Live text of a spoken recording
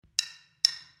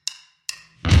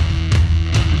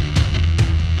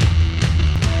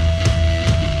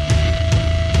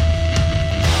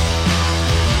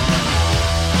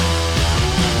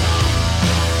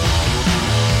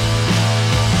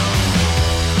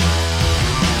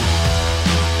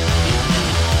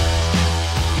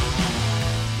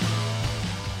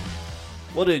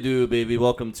What do you do, baby?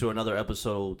 Welcome to another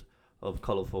episode of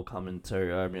Colorful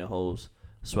Commentary. I'm your host,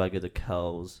 Swagger the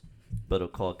Kels, Better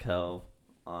Call Kel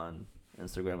on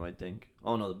Instagram, I think.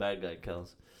 Oh no, the bad guy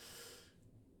Kels.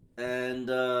 And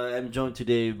I'm joined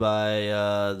today by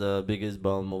the biggest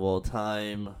bum of all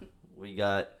time. We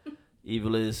got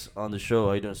Evilis on the show.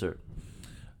 How you doing, sir?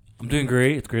 I'm doing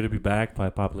great. It's great to be back. By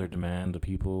popular demand, the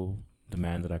people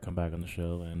demand that I come back on the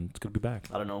show, and it's good to be back.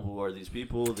 I don't know who are these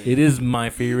people. It is my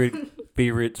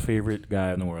favorite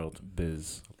guy in the world,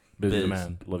 Biz. Biz is the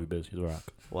man. Love you, Biz. He's a rock.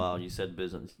 Wow, you said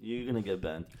business. You're going to get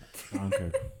banned. I don't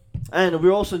care. And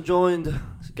we're also joined,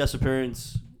 guest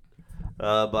appearance,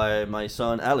 by my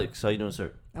son, Alex. How you doing,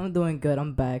 sir? I'm doing good.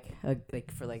 I'm back, for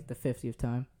the 50th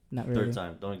time. Not really. Third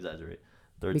time. Don't exaggerate.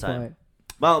 Third Be time. quiet.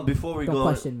 Well, before we Don't go...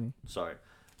 question me. Sorry.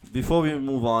 Before we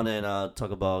move on and talk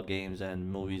about games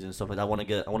and movies and stuff like that, I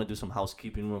want to do some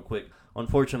housekeeping real quick.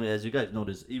 Unfortunately, as you guys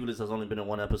noticed, Evilis has only been in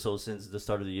one episode since the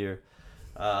start of the year.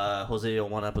 Jose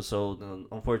on one episode. And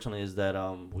unfortunately, is that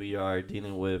we are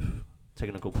dealing with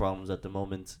technical problems at the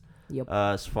moment. Yep.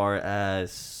 As far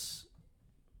as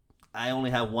I only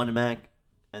have one Mac,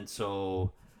 and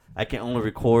so I can only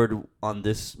record on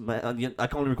this. I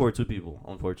can only record two people.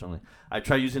 Unfortunately, I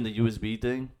tried using the USB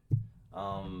thing.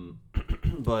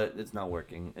 But it's not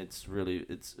working. It's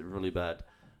really bad.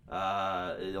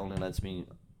 It only lets me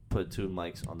put two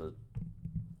mics on the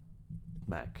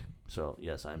Mac. So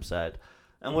yes, I'm sad.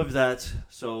 And with that,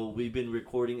 so we've been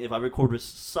recording. If I record with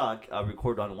Sak, I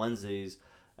record on Wednesdays,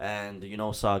 and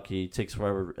Sak, he takes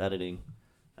forever editing.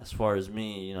 As far as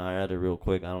me, I edit real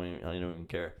quick. I don't even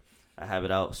care. I have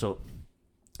it out. So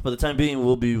for the time being,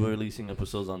 we'll be releasing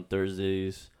episodes on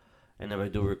Thursdays. And if I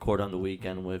do record on the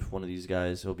weekend with one of these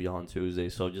guys, he'll be on Tuesday.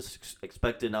 So just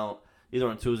expect it out either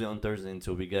on Tuesday or on Thursday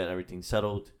until we get everything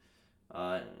settled.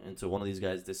 Until one of these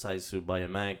guys decides to buy a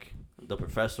Mac. The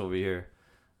professor over here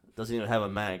doesn't even have a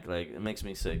Mac. Like, it makes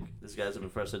me sick. This guy's a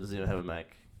professor, doesn't even have a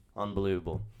Mac.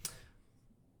 Unbelievable.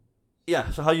 Yeah,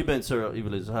 so how you been, sir,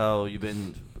 Evilis? How you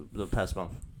been the past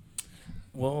month?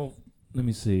 Well, let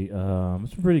me see.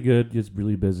 It's been pretty good. Just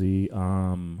really busy.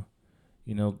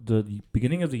 The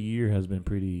beginning of the year has been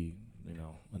pretty,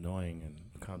 annoying and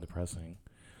kind of depressing.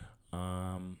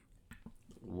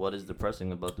 What is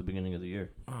depressing about the beginning of the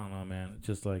year? I don't know, man.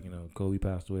 Just like, Kobe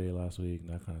passed away last week, and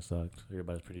that kind of sucked.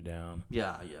 Everybody's pretty down.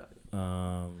 Yeah.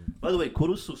 By the way,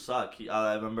 kudos to Sak.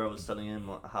 I remember I was telling him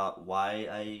why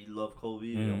I love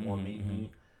Kobe and what made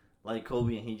me like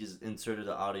Kobe, and he just inserted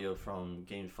the audio from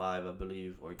Game 5, I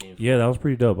believe, or Game 4. Yeah, that was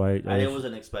pretty dope. I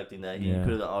wasn't expecting that. He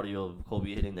included the audio of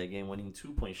Kobe hitting that game-winning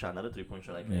 2-point shot, not a 3-point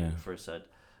shot like he first said.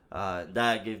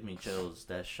 That gave me chills,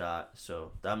 that shot.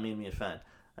 So that made me a fan.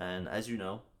 And as you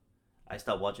know, I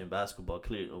stopped watching basketball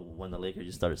when the Lakers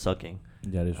just started sucking.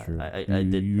 That is true.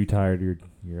 You retired.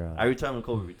 You're out. I retired when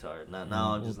Kobe retired.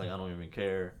 Now I'm just like, I don't even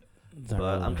care.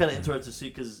 But I'm kind of interested to see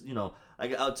because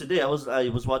today I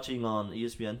was watching on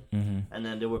ESPN, and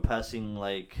then they were passing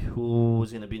like who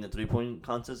was gonna be in the 3-point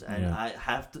contest, and I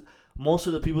have to. Most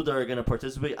of the people that are gonna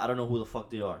participate, I don't know who the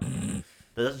fuck they are.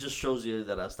 That just shows you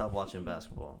that I stopped watching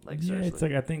basketball. Like seriously. It's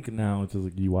like I think now it's just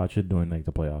like you watch it during like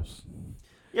the playoffs.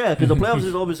 Yeah, because the playoffs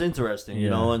is always interesting,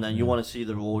 and then you want to see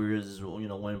the Warriors,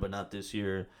 win, but not this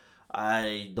year.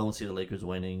 I don't see the Lakers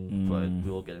winning, but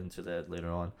we'll get into that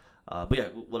later on. But yeah,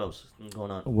 what else is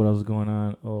going on? What else is going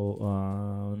on?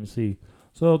 Let me see.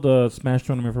 So the Smash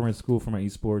tournament for my school for my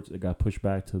esports, it got pushed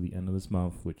back to the end of this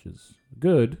month, which is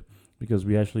good because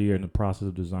we actually are in the process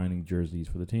of designing jerseys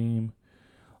for the team.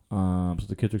 So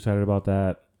the kids are excited about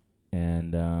that,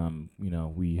 and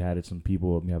we had some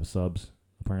people. We have subs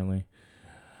apparently,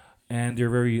 and they're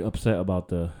very upset about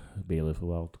the bailiff.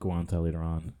 Who I'll go on to later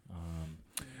on.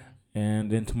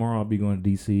 And then tomorrow I'll be going to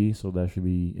DC, so that should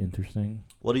be interesting.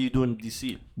 What are you doing in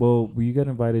DC? Well, we got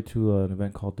invited to an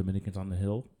event called Dominicans on the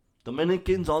Hill.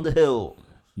 Dominicans on the Hill.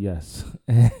 Yes.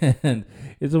 And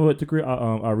it's a great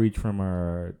outreach from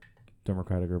our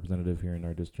Democratic representative here in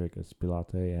our district,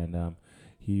 Espilate, and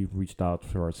he reached out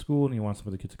to our school, and he wants some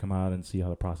of the kids to come out and see how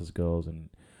the process goes and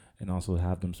also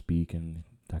have them speak and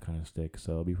that kind of stick.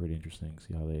 So it'll be pretty interesting to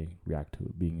see how they react to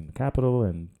it being in the Capitol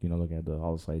and, looking at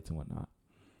all the sites and whatnot.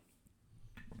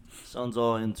 Sounds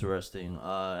all interesting.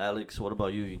 Alex, what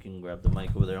about you? You can grab the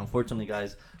mic over there. Unfortunately,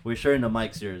 guys, we're sharing the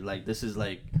mics here. Like, this is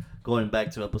like going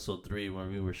back to episode 3 when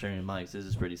we were sharing mics. This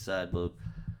is pretty sad, but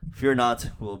fear not,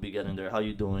 we'll be getting there. How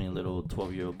you doing, little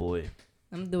 12-year-old boy?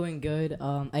 I'm doing good.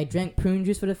 I drank prune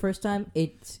juice for the first time.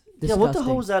 It's disgusting. Yeah, what the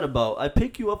hell was that about? I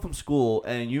pick you up from school,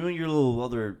 and you and your little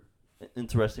other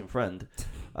interesting friend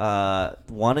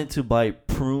wanted to buy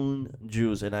prune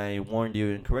juice, and I warned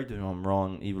you, and correct me if I'm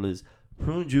wrong, Evilis,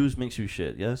 prune juice makes you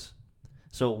shit, yes?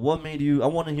 So what made you? I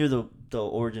want to hear the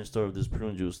origin story of this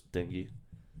prune juice thingy.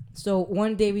 So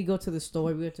one day we go to the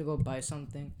store. We have to go buy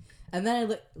something, and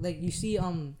then I like you see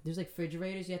there's like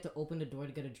refrigerators. You have to open the door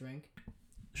to get a drink.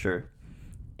 Sure.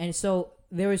 And so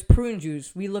there was prune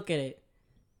juice. We look at it,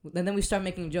 and then we start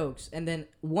making jokes. And then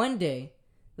one day,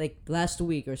 like last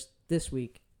week or this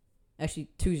week, actually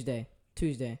Tuesday,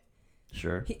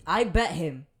 Sure. I bet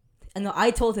him, and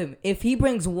I told him if he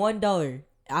brings $1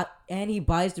 and he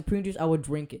buys the prune juice, I would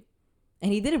drink it.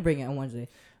 And he didn't bring it on Wednesday.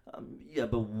 Yeah,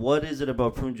 but what is it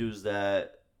about prune juice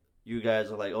that you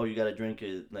guys are like, oh, you gotta drink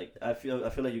it? Like, I feel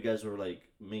like you guys were like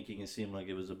making it seem like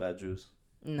it was a bad juice.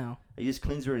 No, It just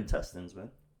cleans your intestines, man.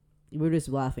 we were just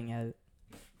laughing at it.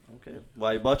 Okay.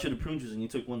 Well, I bought you the prune juice and you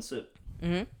took one sip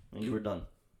Mm-hmm. and you were done.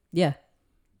 Yeah,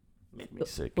 Make me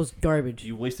sick. it was garbage.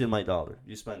 You wasted my dollar.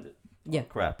 You spent it. on Yeah.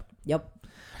 crap. Yep.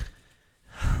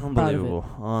 Unbelievable.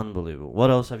 Unbelievable. What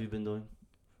else have you been doing?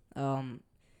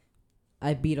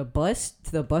 I beat a bus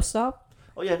to the bus stop.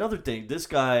 Oh yeah, another thing. This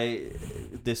guy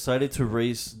decided to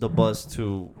race the bus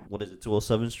to what is it,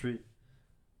 207th Street?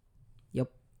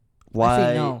 Yep. Why?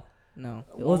 Actually, no.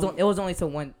 It was only to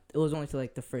one. It was only to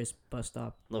like the first bus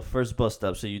stop. The first bus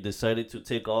stop. So you decided to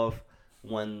take off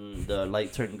when the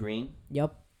light turned green.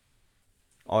 Yep.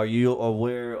 Are you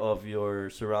aware of your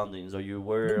surroundings? Are you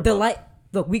aware? The light.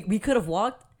 Look, we could have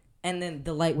walked, and then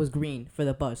the light was green for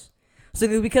the bus. So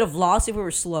we could have lost if we were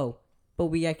slow, but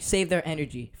we like, saved our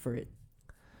energy for it.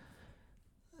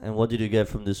 And what did you get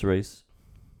from this race?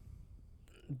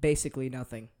 Basically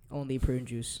nothing. Only prune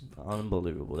juice.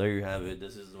 Unbelievable. There you have it.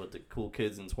 This is what the cool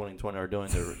kids in 2020 are doing.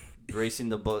 They're racing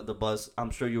the bus.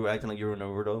 I'm sure you were acting like you were an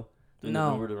Uber though. Doing No.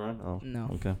 the Uber to run. Oh, No.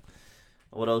 okay.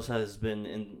 What else has been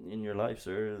in your life,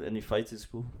 sir? Any fights in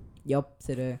school? Yup.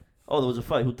 Today. Oh, there was a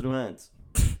fight. Who threw hands?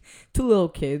 2 little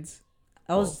kids.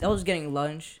 I was getting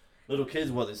lunch. Little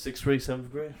kids, what, in 6th grade,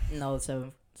 7th grade? No,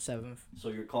 seventh. So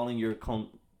you're calling your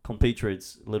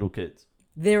compatriots little kids?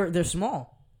 They're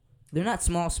small. They're not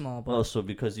small, but Oh, so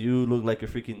because you look like a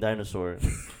freaking dinosaur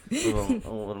with a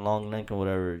long neck or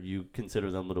whatever, you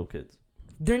consider them little kids?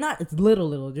 they're not. It's little.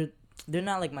 They're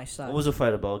not like my size. What was the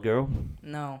fight about, girl?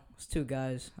 No, it's 2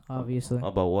 guys, obviously.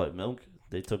 About what? Milk?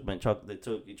 They took They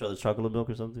took each other's chocolate milk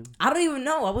or something? I don't even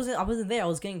know. I wasn't there. I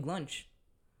was getting lunch.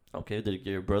 Okay, did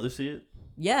your brother see it?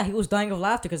 Yeah, he was dying of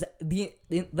laughter because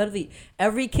literally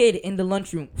every kid in the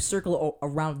lunchroom circle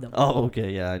around them. Oh,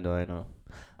 okay, yeah, I know.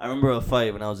 I remember a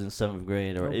fight when I was in 7th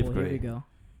grade or 8th boy, grade. Here we go.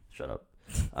 Shut up.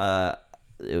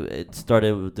 It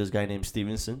started with this guy named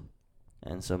Stevenson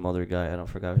and some other guy. I don't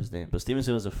forgot his name, but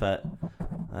Stevenson was a fat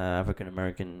African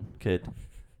American kid.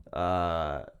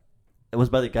 It was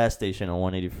by the gas station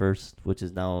on 181st, which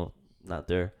is now not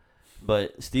there.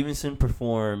 But Stevenson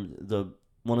performed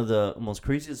one of the most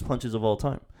craziest punches of all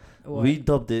time. What? We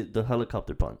dubbed it the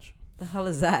helicopter punch. The hell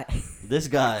is that? This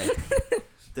guy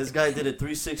did a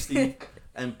 360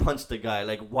 and punched the guy.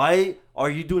 Like, why are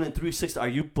you doing a 360? Are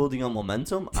you building on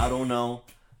momentum? I don't know.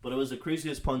 But it was the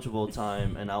craziest punch of all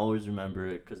time, and I always remember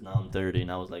it because now I'm 30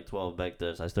 and I was like 12 back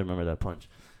then, so I still remember that punch.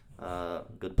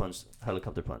 Good punch,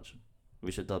 helicopter punch.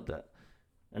 We should dub that.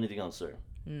 Anything else, sir?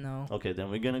 No. Okay, then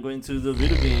we're going to go into the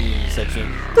video game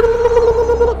section.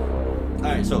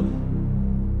 Alright, so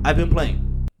I've been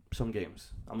playing some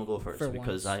games. I'm going to go first For because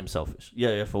once. I am selfish.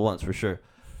 Yeah, for once, for sure.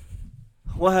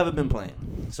 What have I been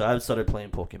playing? So I've started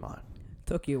playing Pokemon.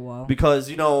 Took you a while. Because,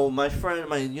 my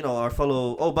friend, our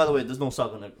fellow... Oh, by the way, there's no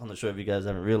sock on the show if you guys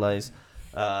haven't realized.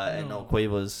 And no,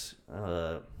 Cuevas...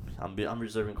 I'm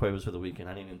reserving Cuevas for the weekend.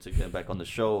 I need him to get back on the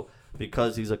show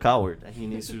because he's a coward and he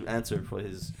needs to answer for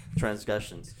his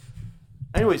transgressions.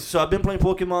 Anyways, so I've been playing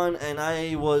Pokemon and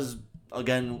I was,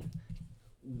 again,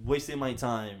 wasting my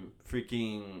time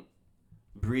freaking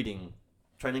breeding,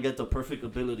 trying to get the perfect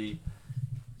ability...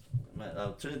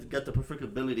 trying to get the perfect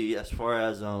ability as far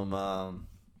as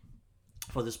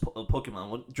for this Pokemon.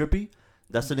 What, Drippy?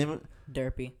 That's the name of it?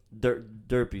 Derpy.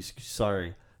 Derpy,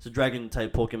 sorry. It's a dragon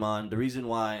type Pokemon. The reason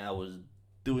why I was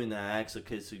doing that, I asked the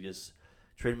kids to just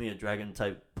trade me a dragon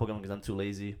type Pokemon because I'm too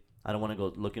lazy. I don't want to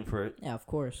go looking for it. Yeah, of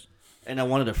course. And I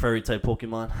wanted a fairy type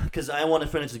Pokemon because I want to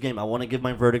finish the game. I want to give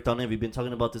my verdict on it. We've been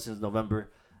talking about this since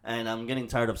November. And I'm getting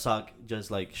tired of Sock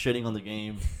just like shitting on the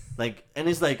game. And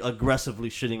it's like aggressively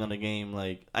shitting on the game.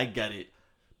 Like, I get it.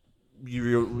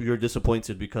 You're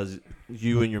disappointed because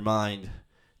you in your mind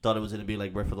thought it was going to be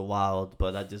like Breath of the Wild,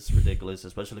 but that's just ridiculous,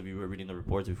 especially if you were reading the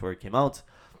reports before it came out.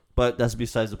 But that's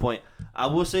besides the point. I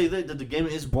will say that the game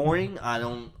is boring. I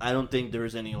don't think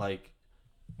there's any like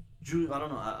juice. I don't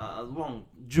know. Wrong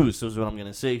juice is what I'm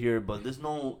gonna say here, but there's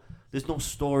no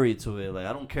story to it. Like,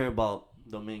 I don't care about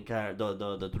the main character,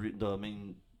 the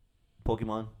main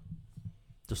Pokemon.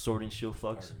 the Sword and Shield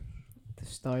Flux. The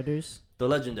starters. The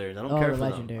legendaries. I don't Oh, care the for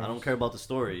them. legendaries. I don't care about the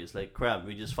story. It's like crap.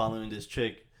 We just following this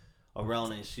chick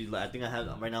around, and she's like, I think I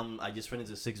have right now. I just finished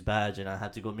a 6 badge, and I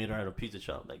had to go meet her at a pizza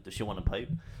shop. Like, does she want a pipe?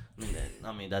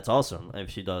 I mean, that's awesome if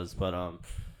she does. But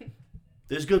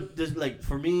there's like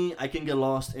for me, I can get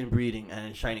lost in breeding and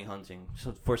in shiny hunting.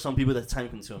 So for some people, that's time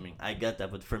consuming. I get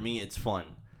that, but for me, it's fun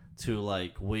to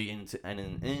like wait in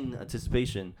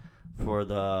anticipation for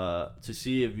to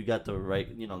see if you got the right,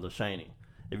 the shiny.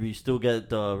 If you still get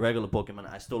the regular Pokemon,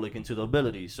 I still look into the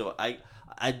abilities. So I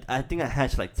think I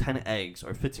hatched like 10 eggs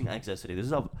or 15 eggs yesterday. This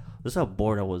is how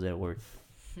bored I was at work.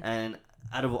 And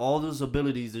out of all those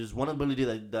abilities, there's one ability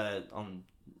that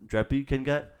Dreppy can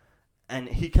get, and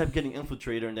he kept getting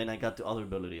Infiltrator, and then I got the other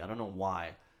ability. I don't know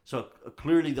why. So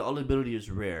clearly the other ability is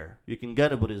rare. You can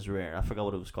get it, but it's rare. I forgot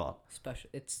what it was called. Special.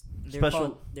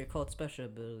 They're called special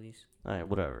abilities. All right,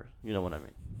 whatever. You know what I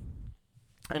mean.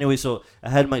 Anyway, so I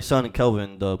had my son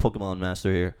Kelvin, the Pokemon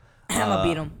master here. I'm gonna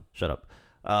beat him. Shut up.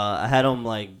 I had him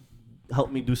like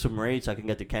help me do some raids so I can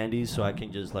get the candies, so I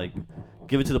can just like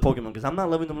give it to the Pokemon because I'm not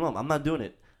leveling them up. I'm not doing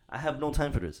it. I have no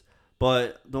time for this.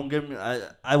 But don't give me.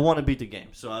 I want to beat the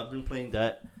game, so I've been playing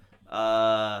that.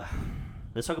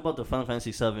 Let's talk about the Final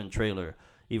Fantasy VII trailer.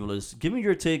 Evilus, give me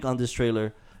your take on this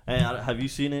trailer. And have you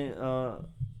seen it?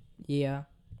 Yeah,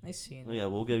 I seen it. Yeah,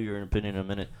 we'll give you your opinion in a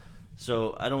minute.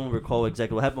 So I don't recall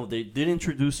exactly what happened. They did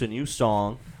introduce a new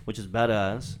song, which is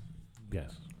badass.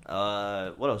 Yes.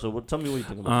 What else? So tell me what you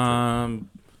think about the trailer.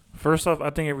 First off,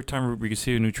 I think every time we can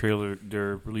see a new trailer,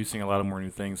 they're releasing a lot of more new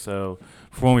things. So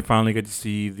for when we finally get to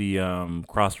see the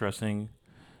cross-dressing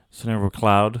Center of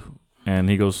Cloud, and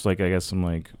he goes like, I guess some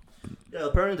like. Yeah,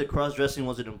 apparently the cross-dressing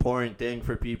was an important thing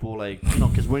for people, like,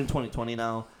 because we're in 2020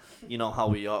 now. You know how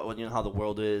we are, how the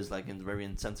world is, like, and very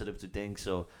insensitive to things.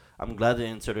 So I'm glad they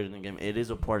inserted it in the game. It is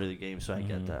a part of the game, so I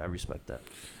get that. I respect that.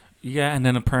 Yeah, and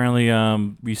then apparently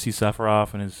we see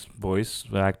Sephiroth and his voice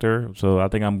actor. So I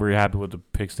think I'm very happy with the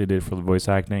picks they did for the voice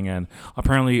acting. And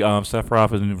apparently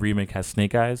Sephiroth in the remake has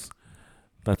snake eyes.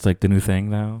 That's like the new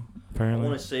thing now, apparently. I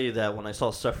want to say that when I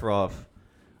saw Sephiroth,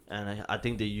 and I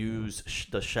think they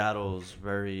used the shadows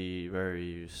very,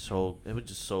 very it was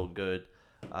just so good.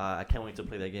 I can't wait to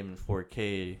play that game in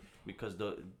 4K because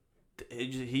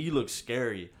he looks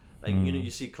scary. Like, you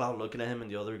see Cloud looking at him and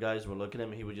the other guys were looking at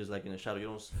him and he was just like in the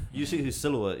shadow. You see his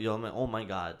silhouette. I'm like, oh my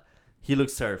God. He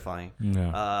looks terrifying.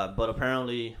 Yeah. But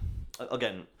apparently,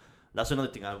 again, that's another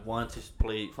thing. I want to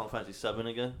play Final Fantasy VII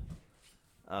again.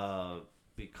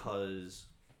 Because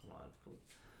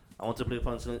I want to play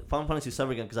Final Fantasy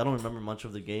VII again because I don't remember much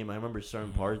of the game. I remember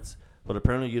certain parts. But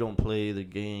apparently you don't play the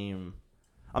game.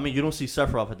 I mean, you don't see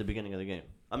Sephiroth at the beginning of the game.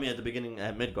 I mean, at the beginning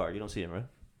at Midgard. You don't see him, right?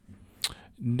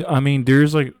 I mean,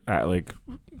 there's like flashbacks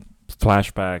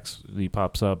he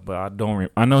pops up, but I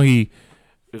don't. I know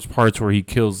there's parts where he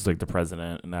kills like the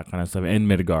president and that kind of stuff in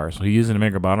Midgar. So he is in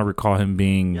Midgar, but I don't recall him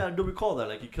being. Yeah, I do recall that.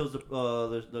 Like he kills the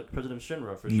President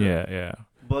Shinra for sure. Yeah, yeah.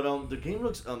 But the game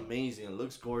looks amazing. It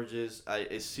looks gorgeous.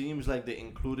 It seems like they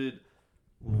included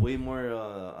way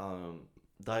more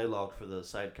dialogue for the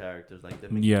side characters. Like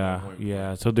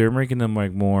yeah. So they're making them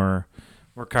like more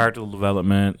character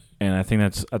development, and I think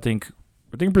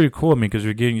pretty cool. I mean, because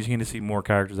you're getting to see more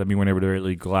characters that we weren't able to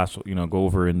really go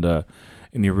over in the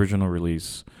original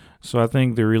release. So I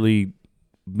think they're really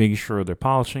making sure they're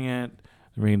polishing it,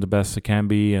 they're making the best it can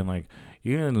be, and like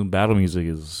even the battle music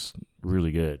is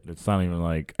really good. It's not even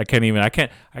like I can't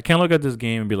look at this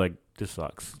game and be like, this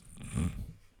sucks.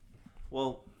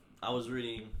 Well, I was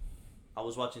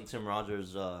watching Tim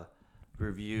Rogers'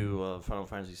 review of Final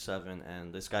Fantasy VII,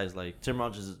 and this guy's like, Tim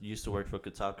Rogers used to work for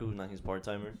Kotaku, now he's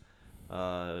part-timer.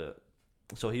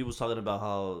 So he was talking about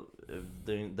how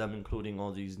them including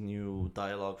all these new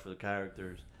dialogue for the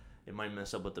characters, it might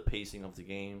mess up with the pacing of the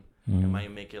game. It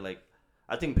might make it like,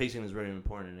 I think pacing is very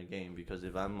important in a game because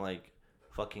if I'm like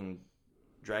fucking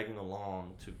dragging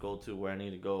along to go to where I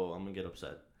need to go, I'm gonna get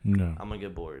upset. No. I'm gonna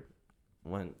get bored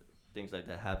when things like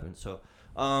that happen. So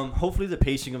hopefully the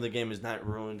pacing of the game is not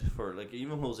ruined for like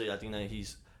even Jose. I think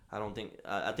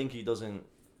he doesn't.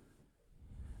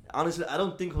 Honestly, I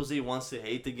don't think Jose wants to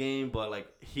hate the game, but like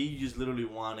he just literally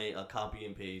wanted a copy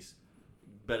and paste,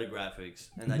 better graphics,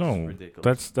 and that's just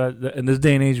ridiculous. That's in this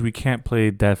day and age we can't play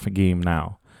that game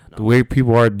now. No. The way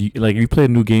people are like, if you play a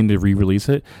new game to re-release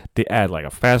it, they add like a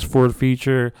fast forward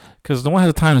feature because no one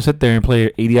has the time to sit there and play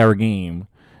an 80-hour game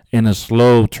in a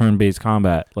slow turn-based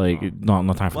combat. Like, no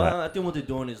time for that. Well, I think what they're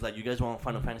doing is like, you guys want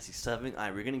Final Fantasy VII? All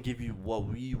right, we're gonna give you what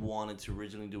we wanted to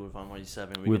originally do with Final Fantasy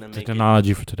VII. We're with gonna the make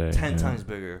technology for today, 10 times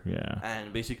bigger. Yeah.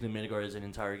 And basically, Midgard is an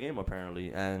entire game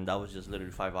apparently, and that was just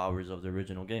literally 5 hours of the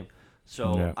original game.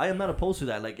 So Yeah. I am not opposed to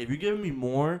that. Like, if you're giving me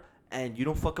more and you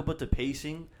don't fuck up with the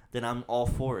pacing, then I'm all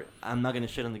for it. I'm not gonna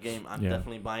shit on the game. I'm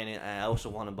definitely buying it. And I also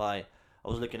want to buy. I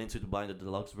was looking into buying the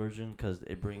deluxe version because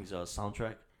it brings a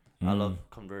soundtrack. I love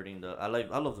converting I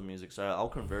love the music, so I'll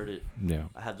convert it. Yeah.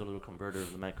 I have the little converter,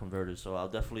 the Mac converter, so I'll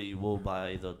definitely will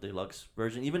buy the deluxe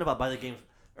version. Even if I buy the game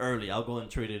early, I'll go and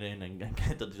trade it in and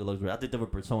get the deluxe version. I did that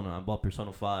with Persona. I bought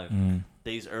Persona 5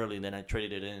 days early, and then I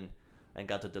traded it in and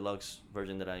got the deluxe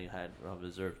version that I had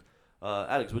reserved.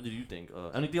 Alex, what did you think?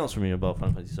 Anything else for me about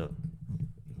Final Fantasy 7?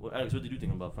 Well, Alex, what did you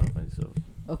think about Final Fantasy 7?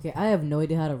 Okay, I have no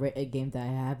idea how to rate a game that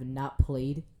I have not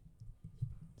played.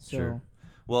 So, Sure.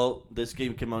 Well, this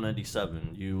game came out in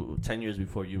 97. 10 years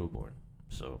before you were born.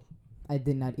 So I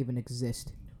did not even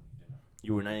exist.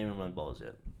 you were not even on balls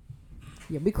yet.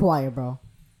 Yeah, be quiet, bro.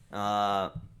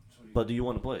 But do you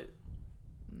want to play it?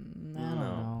 I don't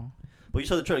know. But you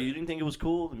saw the trailer. You didn't think it was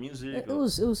cool, the music? It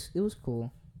was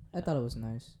cool. I thought it was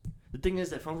nice. The thing is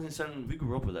that Final Fantasy 7, we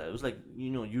grew up with that. It was like,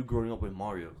 you growing up with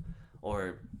Mario.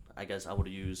 Or I guess I would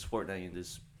have used Fortnite in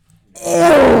this.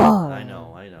 I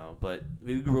know. But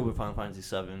we grew up with Final Fantasy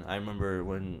 7. I remember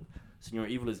when Senor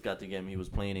Evilus got the game, he was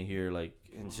playing it here, like,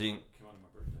 and seeing.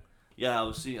 Yeah, I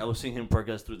was seeing him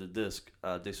progress through the disc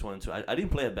 1 and 2. I didn't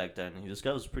play it back then. This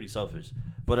guy was pretty selfish,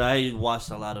 but I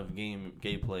watched a lot of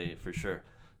gameplay for sure.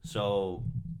 So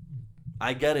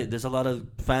I get it. There's a lot of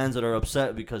fans that are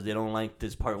upset because they don't like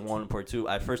this part 1 and part 2.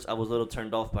 At first, I was a little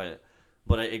turned off by it,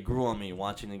 but it grew on me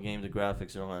watching the game, the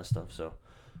graphics, and all that stuff. So,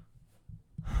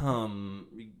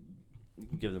 you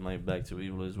can give the mic back to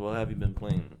Evilus. What have you been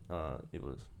playing,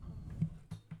 Evilus?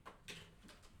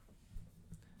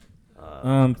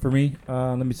 For me,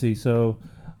 let me see. So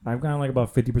I've gotten like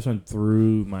about 50%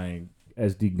 through my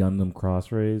SD Gundam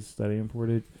Cross Rays that I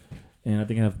imported, and I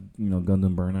think I have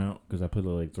Gundam Burnout because I put it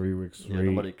like 3 weeks straight. Yeah,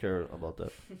 nobody care about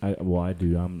that. I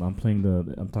do. I'm playing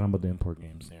I'm talking about the import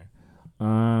games here.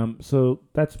 So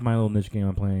that's my little niche game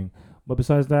I'm playing. But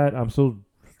besides that, I'm still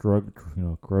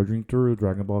grudging through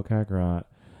Dragon Ball Kakarot,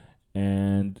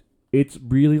 and it's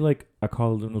really like I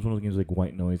call it one of those games like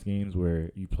white noise games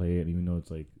where you play it even though it's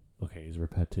like, okay, it's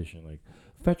repetition, like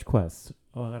fetch quests.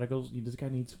 Oh, I gotta go. This guy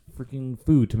needs freaking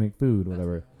food to make food,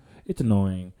 whatever. It's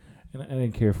annoying, and I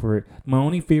didn't care for it. My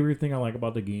only favorite thing I like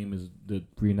about the game is the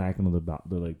reenactment of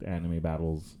the anime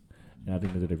battles, and I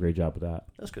think they did a great job with that.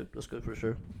 That's good. That's good for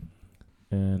sure.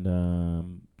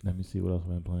 And let me see what else I've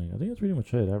been playing. I think that's pretty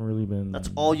much it. I haven't really been. That's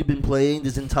all you've been playing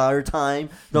this entire time.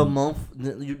 The month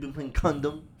you've been playing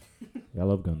Gundam. Yeah, I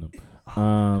love Gundam.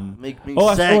 Make me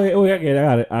I sick.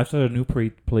 got it. I started a new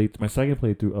my second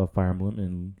playthrough of Fire Emblem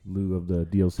in lieu of the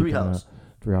DLC. Three Houses.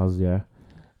 Three Houses, yeah.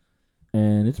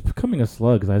 And it's becoming a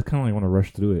slug because I kind of like want to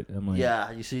rush through it. I'm like,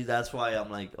 yeah, you see, that's why I'm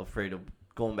like afraid of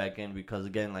going back in because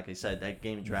again, like I said, that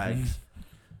game drags.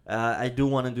 I do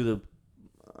want to do the.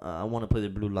 I want to play the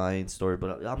Blue Line story,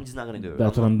 but I'm just not gonna do it.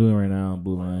 That's what I'm doing right now,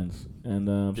 Blue Lines. And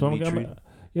so I'm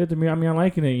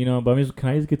liking it, but can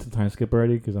I just get to the time skip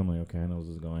already? Because I'm like, okay, I know where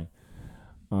this is going.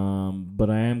 But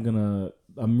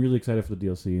I'm really excited for the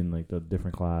DLC and like the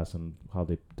different class and how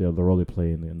the role they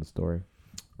play in the story.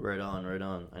 Right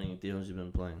on. Anything else you've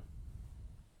been playing?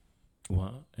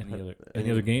 What?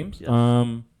 Any other games? Yes.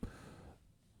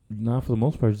 Not for the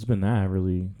most part. It's just been that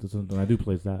really. That's something I do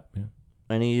play that. Yeah.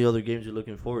 Any other games you're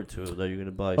looking forward to that you're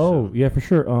gonna buy? Oh soon? yeah, for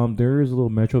sure. There is a little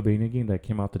Metroidvania game that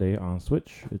came out today on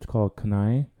Switch. It's called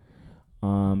Kanai.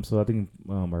 So I think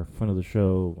our friend of the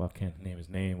show, I can't name his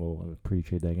name, will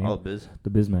appreciate that game. Oh, Biz. The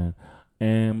Bizman.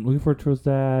 And I'm looking forward towards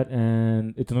that.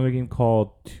 And it's another game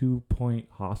called 2 Point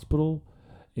Hospital,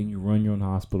 and you run your own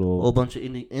hospital. A whole bunch of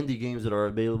indie games that are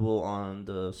available on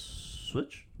the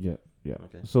Switch. Yeah.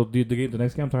 Okay. So the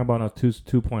next game I'm talking about now is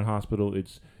 2 Point Hospital.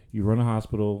 It's you run a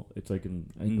hospital. It's like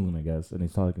in England, I guess, and they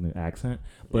talk like in an accent.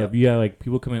 But if you have like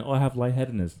people come in, I have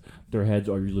lightheadedness. Their heads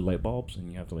are usually light bulbs,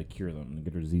 and you have to like cure them and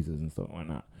get their diseases and stuff. Why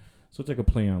not? So it's like a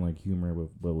play on like humor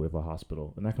with a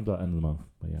hospital, and that comes out end of the month.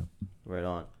 But yeah. Right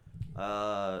on.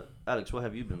 Alex, what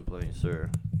have you been playing, sir?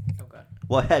 Okay.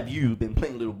 What have you been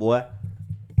playing, little boy?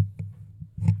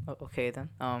 Okay then.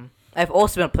 I've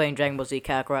also been playing Dragon Ball Z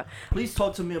Kakarot. Please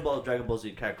talk to me about Dragon Ball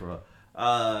Z Kakarot.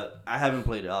 I haven't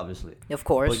played it, obviously. Of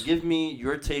course. But give me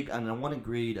your take, and I want to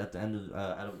grade at the end of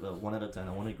out of 1 out of 10.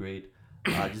 I want to grade.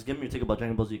 Just give me your take about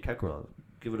Dragon Ball Z Kakarot.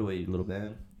 Give it away, you little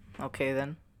man. Okay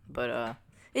then. But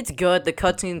it's good. The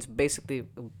cutscenes basically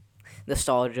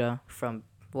nostalgia from.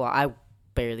 Well, I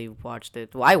barely watched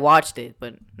it. Well, I watched it,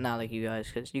 but not like you guys,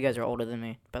 because you guys are older than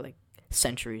me by like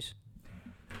centuries.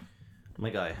 My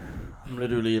guy, I'm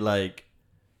literally like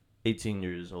 18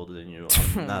 years older than you.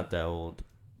 I'm not that old.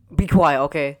 Be quiet,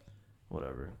 okay?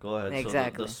 Whatever. Go ahead.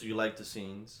 Exactly. So you like the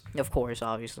scenes. Of course,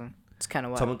 obviously. It's kind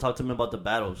of Someone talk to me about the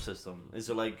battle system. Is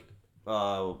it like,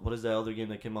 what is that other game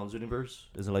that came out, Zooniverse?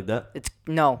 Is it like that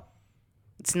No,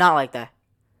 it's not like that.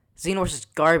 Xenor's is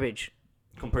garbage.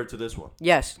 compared to this one?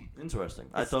 Yes. Interesting.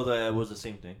 I thought that it was the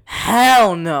same thing.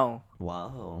 Hell no.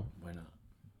 Wow. Why not?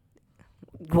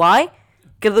 Why?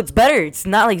 Because it's better. It's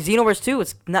not like Xenoverse 2.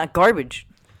 It's not garbage.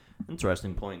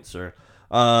 Interesting point, sir.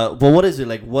 But what is it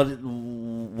like?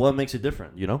 What makes it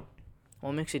different? You know?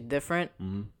 What makes it different?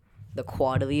 Mm-hmm. The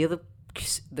quality of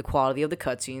the quality of the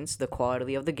cutscenes, the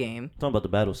quality of the game. Talking about the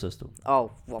battle system.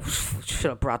 Oh, well, should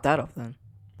have brought that up then.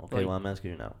 Okay, Like- well I'm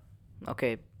asking you now.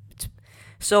 Okay.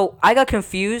 So I got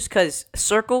confused because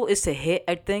circle is to hit,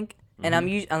 I think, and I'm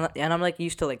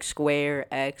used to like square,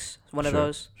 X, one of Sure,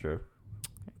 those. Sure.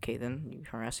 Okay, then you're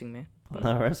harassing me. I'm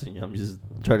not harassing you. I'm just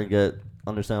trying to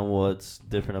understand what's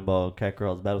different about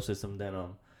Kakarot's battle system than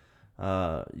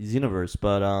Xenoverse.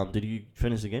 But did you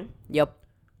finish the game? Yep.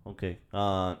 Okay.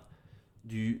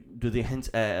 Do they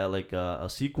hint at like a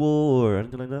sequel or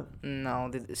anything like that? No,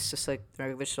 it's just like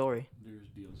regular story. There's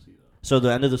DLC though. So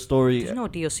the end of the story. There's no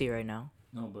DLC right now.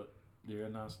 No, but they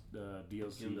announced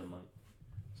DLC. Give them,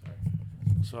 like,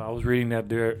 So I was reading that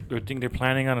they're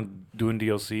planning on doing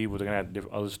DLC, where they're gonna add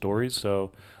other stories.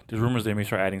 So there's rumors they may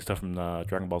start adding stuff from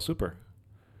Dragon Ball Super.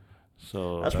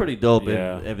 So That's pretty dope.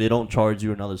 Yeah. If they don't charge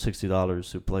you another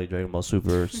 $60 to play Dragon Ball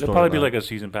Super, It'll probably be storyline, like a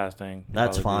season pass thing.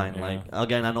 that's Probably fine. be, yeah. Like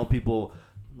again, I know people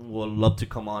will love to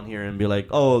come on here and be like,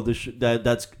 "Oh,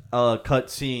 that's cut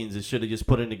scenes. It should have just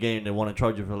put in the game." They want to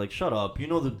charge you for, like, shut up. You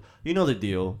know the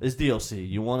deal. It's DLC.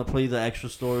 You want to play the extra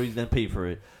stories, then pay for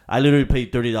it. I literally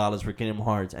paid $30 for Kingdom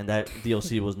Hearts, and that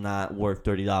DLC was not worth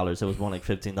 $30. It was more like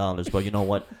 $15. But you know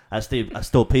what? I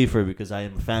still pay for it because I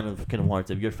am a fan of Kingdom Hearts.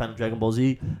 If you're a fan of Dragon Ball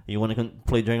Z and you want to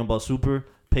play Dragon Ball Super,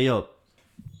 pay up.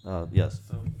 Yes.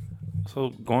 So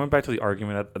going back to the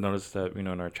argument, I noticed that in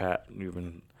our chat we've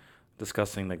been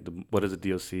discussing like what is a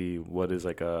DLC, what is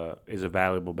like is it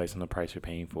valuable based on the price you're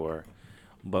paying for.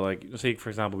 But like say for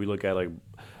example we look at like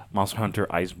Monster Hunter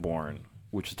Iceborne,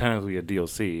 which is technically a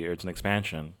DLC or it's an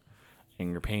expansion,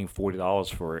 and you're paying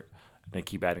 $40 for it, and they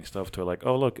keep adding stuff to it like,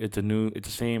 oh look, it's the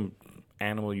same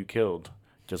animal you killed,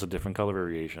 just a different color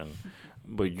variation.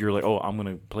 But you're like, oh, I'm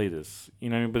gonna play this,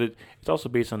 you know what I mean? But it's also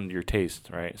based on your taste,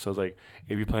 right? So it's like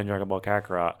if you're playing Dragon Ball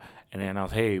Kakarot and they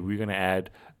announce, hey, we're gonna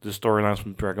add the storylines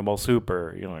from Dragon Ball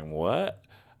Super, you're like, what?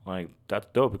 Like that's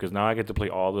dope because now I get to play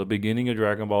all the beginning of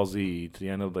Dragon Ball Z to the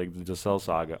end of like the Cell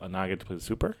Saga, and now I get to play the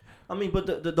Super. I mean,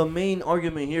 but the main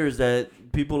argument here is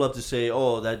that people love to say,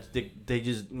 oh, that they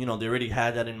just, they already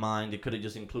had that in mind. They could have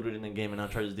just included it in the game and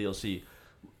not charged the DLC.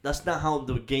 That's not how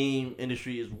the game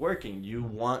industry is working.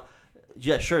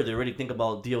 Yeah, sure, they already think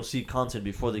about DLC content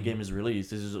before the game is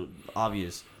released. This is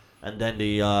obvious. And then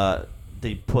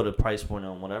they put a price point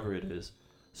on whatever it is.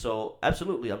 So,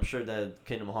 absolutely, I'm sure that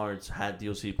Kingdom Hearts had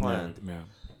DLC planned. Yeah.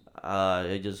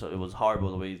 It was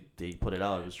horrible the way they put it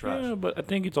out. It was trash. Yeah, but I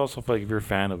think it's also like if you're a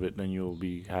fan of it, then you'll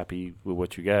be happy with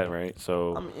what you get, right?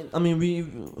 So I mean, we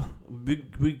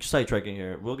sidetracking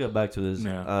here. We'll get back to this.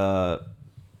 Yeah.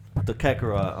 The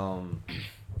Kakarot.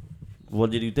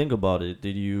 What did you think about it?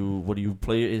 What do you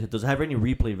play it? Does it have any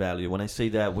replay value? When I say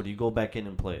that, would you go back in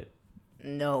and play it?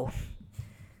 No.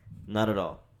 Not at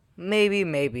all.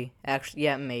 Maybe. Actually,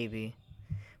 yeah, maybe.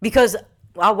 Because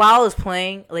while I was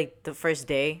playing, like, the first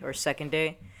day or second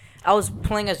day, I was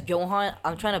playing as Gohan.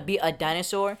 I'm trying to beat a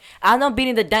dinosaur. I'm not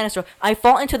beating the dinosaur. I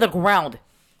fall into the ground.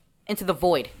 Into the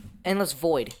void. Endless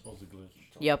void.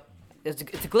 Yep. It's a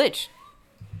glitch.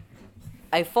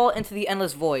 I fall into the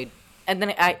endless void. And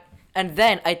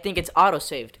then I think it's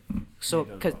auto-saved. So,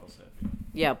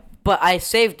 yeah, but I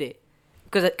saved it.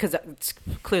 Because it's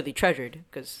clearly treasured.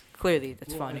 Because clearly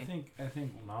that's funny. I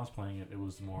think when I was playing it, it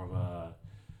was more of a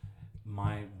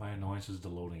my annoyance is the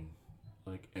loading.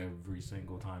 Like every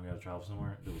single time you had to travel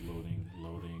somewhere, there was loading,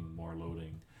 more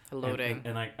loading. Loading.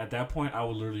 And like at that point, I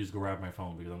would literally just grab my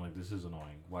phone because I'm like, this is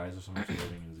annoying. Why is there so much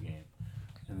loading in this game?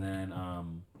 And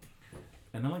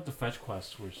then like the fetch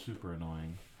quests were super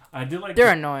annoying. I did like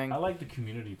They're annoying. I like the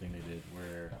community thing they did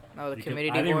where The I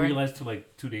community didn't board? realize till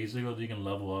like 2 days ago that you can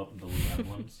level up the little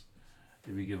emblems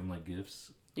if you give them like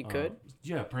gifts. You could?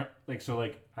 Yeah,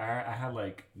 I had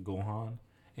like Gohan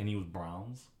and he was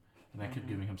bronze, and I kept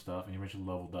giving him stuff, and he eventually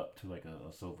leveled up to like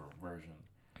a silver version.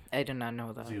 I did not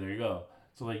know that. See, there you go.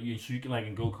 So like you can like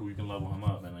in Goku, you can level him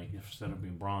up, and like instead of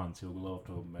being bronze, he'll level up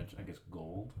to I guess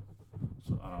gold.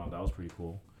 So I don't know, that was pretty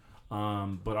cool.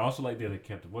 But I also like they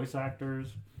kept the voice actors,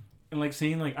 and like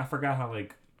seeing like I forgot how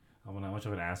much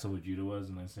of an asshole Vegeta was,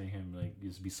 and then seeing him like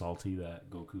just be salty that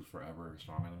Goku's forever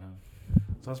stronger than him.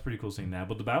 So that's pretty cool seeing that.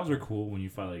 But the battles are cool when you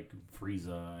fight like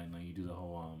Frieza and like you do the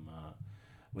whole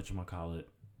whatchamacallit.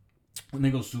 When they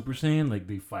go Super Saiyan, like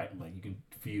they fight, like you can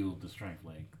feel the strength,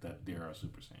 like that they are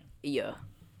Super Saiyan. Yeah.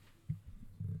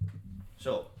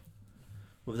 So,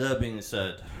 with that being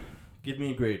said, give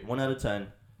me a grade 1 out of 10.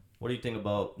 What do you think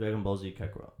about Dragon Ball Z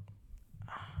Kakarot?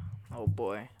 Oh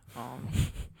boy.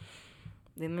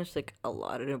 They missed like a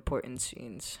lot of important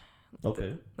scenes.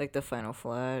 Okay. Like the Final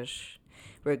Flash,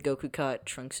 where Goku caught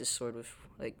Trunks' sword with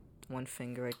like one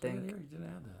finger, I think. Yeah, you did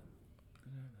add that.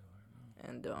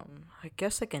 And I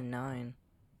guess like a 9.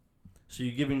 So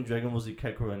you're giving Dragon Ball Z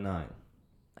Kakarot a 9?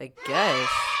 I guess.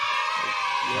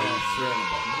 Are you certain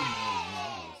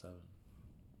about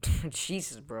that?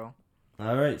 Jesus, bro.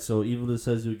 All right, so Evil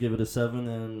says you give it a 7,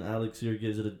 and Alex here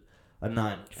gives it a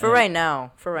 9. For right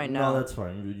now. No, that's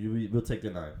fine. We'll take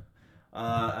the 9.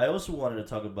 I also wanted to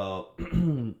talk about.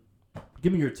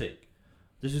 Give me your take.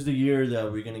 This is the year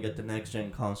that we're gonna get the next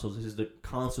gen consoles. This is the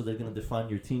console that's gonna define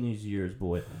your teenage years,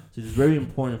 boy. So this is very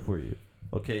important for you.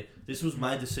 Okay, this was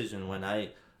my decision when I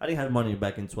didn't have money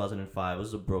back in 2005. I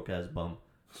was a broke ass bum,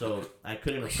 so I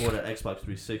couldn't afford an Xbox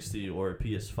 360 or a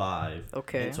PS5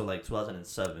 Okay. until like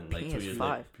 2007, like 2 years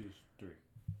later. PS5.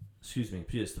 Excuse me,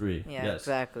 PS3. Yeah, yes.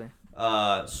 exactly.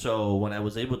 So when I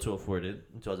was able to afford it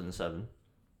in 2007,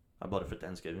 I bought it for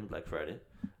Thanksgiving, Black Friday.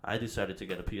 I decided to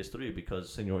get a PS3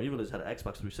 because Senor Evil had an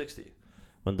Xbox 360.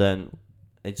 But then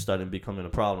it started becoming a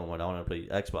problem when I want to play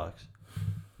Xbox.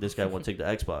 This guy won't take the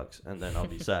Xbox, and then I'll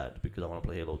be sad because I want to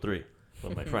play Halo 3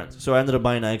 with my friends. So I ended up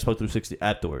buying an Xbox 360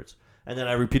 afterwards. And then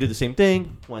I repeated the same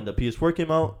thing when the PS4 came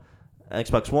out.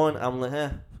 Xbox One, I'm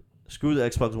like, screw the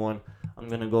Xbox One. I'm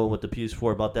going to go with the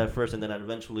PS4, bought that first, and then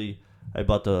eventually I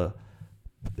bought the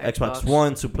Xbox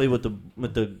One to play with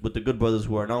the good brothers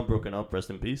who are now broken up.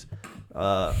 Rest in peace.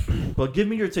 But give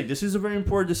me your take. This is a very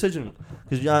important decision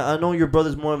because I know your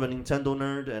brother's more of a Nintendo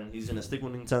nerd and he's gonna stick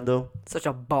with Nintendo. Such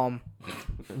a bum.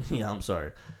 Yeah, I'm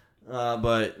sorry.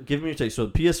 But give me your take. So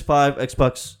PS5,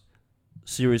 Xbox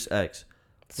Series X.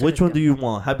 Which one do you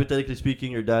want? Hypothetically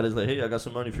speaking, your dad is like, "Hey, I got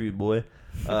some money for you, boy.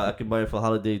 I can buy it for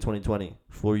holiday 2020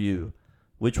 for you."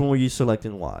 Which one were you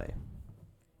selecting? Why?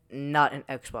 Not an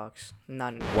Xbox.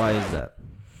 Why is that?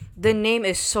 The name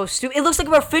is so stupid. It looks like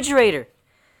a refrigerator.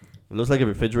 It looks like a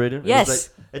refrigerator. Yes. It looks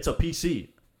like, it's a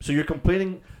PC. So you're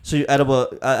complaining. So you out of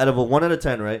a 1 out of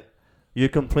 10, right? You're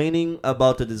complaining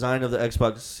about the design of the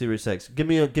Xbox Series X. Give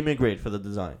me a grade for the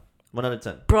design. 1 out of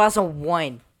 10. Bro, that's a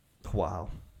 1. Wow.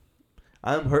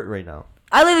 I'm hurt right now.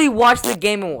 I literally watched the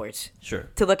Game Awards Sure.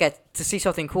 to see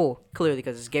something cool. Clearly,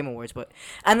 because it's Game Awards,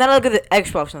 and then I look at the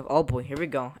Xbox and I'm like, oh boy, here we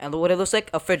go. And look what it looks like,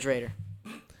 a refrigerator.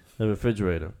 The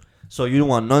refrigerator. So you don't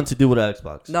want none to do with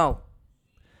Xbox. No.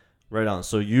 Right on.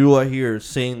 So you are here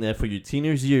saying that for your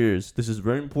teenage years, this is a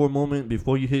very important moment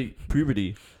before you hit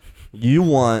puberty. You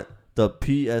want the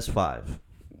PS5.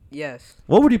 Yes.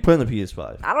 What would you play on the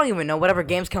PS5? I don't even know. Whatever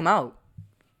games come out.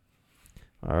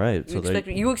 All right.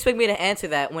 You expect me to answer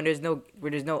that when there's no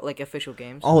like official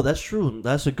games? Oh, that's true.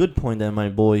 That's a good point that my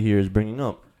boy here is bringing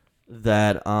up.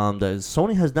 That that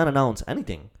Sony has not announced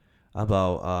anything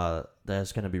about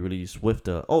that's gonna be released with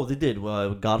the. Oh, they did.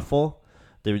 Godfall.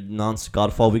 They announced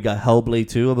Godfall. We got Hellblade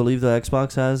 2. I believe the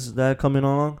Xbox has that coming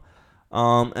along.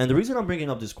 And the reason I'm bringing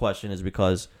up this question is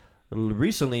because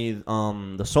recently the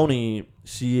Sony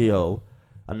CEO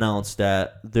announced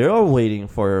that they are waiting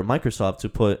for Microsoft to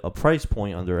put a price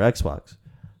point on their Xbox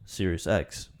Series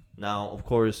X. Now, of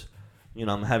course,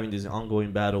 I'm having this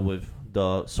ongoing battle with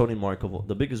the Sony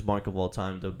the biggest mark of all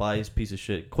time, the biased piece of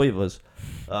shit, Cuevas,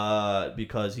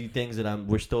 because he thinks that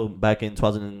we're still back in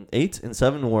 2008 and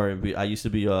 7 where I used to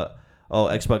be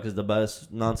Xbox is the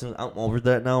best nonsense. I'm over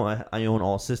that now. I own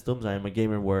all systems. I am a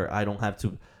gamer where I don't have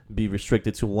to be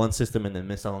restricted to one system and then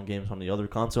miss out on games on the other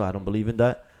console. I don't believe in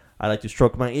that. I like to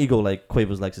stroke my ego, like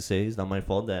Cuevas likes to say. It's not my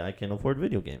fault that I can't afford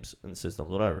video games and systems,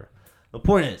 whatever. The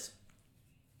point is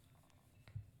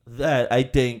that I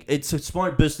think it's a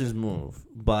smart business move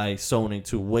by Sony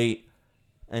to wait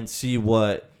and see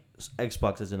what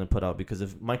Xbox is going to put out. Because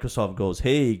if Microsoft goes,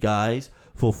 hey, guys,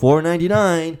 for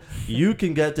 $4.99, you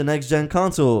can get the next-gen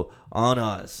console on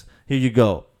us. Here you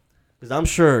go. Because I'm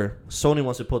sure Sony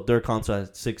wants to put their console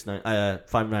at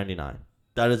 $5.99.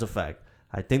 That is a fact.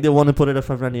 I think they want to put it at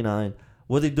 $5.99.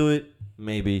 Will they do it?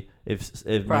 Maybe. If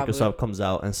Microsoft comes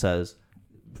out and says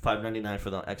 $5.99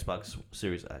 for the Xbox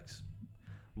Series X.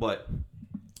 But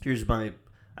here's I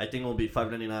think it will be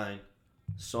 $5.99,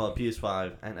 so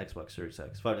PS5 and Xbox Series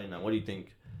X. $5.99. What do you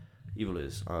think Evil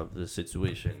is of the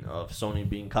situation of Sony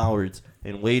being cowards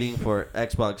and waiting for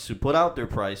Xbox to put out their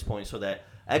price point so that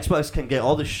Xbox can get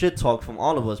all the shit talk from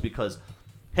all of us? Because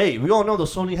hey, we all know that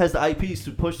Sony has the IPs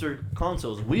to push their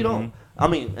consoles. We don't. I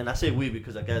mean, and I say we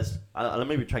because I guess let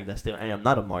me retract that statement. I am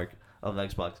not a mark of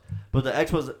Xbox, but the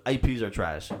Xbox IPs are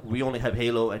trash. We only have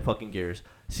Halo and fucking Gears.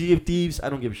 Sea of Thieves, I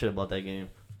don't give a shit about that game,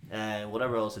 and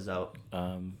whatever else is out.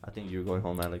 I think you're going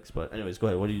home, Alex. But anyways, go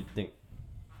ahead. What do you think?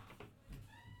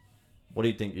 What do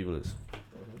you think Evil is?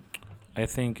 I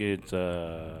think it's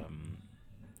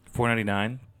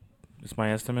 $4.99 is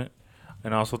my estimate.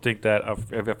 And I also think that,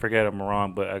 if I forget I'm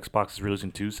wrong, but Xbox is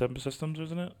releasing 2 separate systems,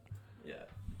 isn't it? Yeah.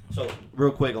 So,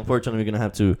 real quick, unfortunately, we're going to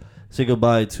have to say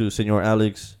goodbye to Senor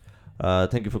Alex.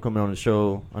 Thank you for coming on the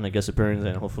show on a guest appearance,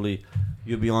 and hopefully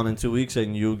you'll be on in 2 weeks,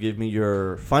 and you'll give me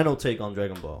your final take on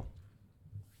Dragon Ball.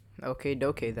 Okay,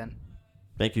 then.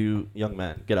 Thank you, young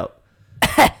man. Get out.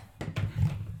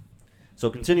 So,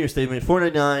 continue your statement.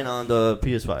 $4.99 on the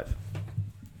PS5.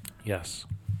 Yes.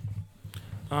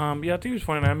 Yeah, I think it's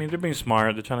funny. I mean, they're being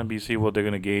smart. They're trying to see what they're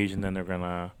going to gauge, and then they're going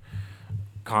to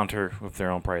counter with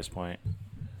their own price point.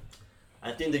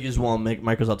 I think they just want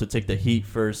Microsoft to take the heat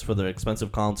first for their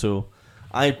expensive console.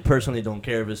 I personally don't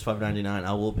care if it's $5.99.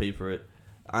 I will pay for it.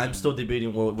 I'm still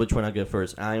debating which one I get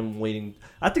first. I'm waiting.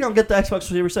 I think I'll get the Xbox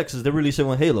Series X because they're releasing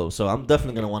with Halo, so I'm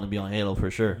definitely going to want to be on Halo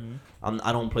for sure.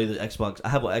 I don't play the Xbox. I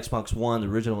have an Xbox One, the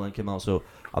original one came out, so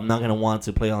I'm not going to want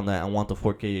to play on that. I want the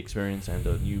 4K experience and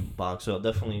the new box. So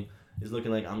definitely it's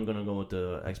looking like I'm going to go with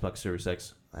the Xbox Series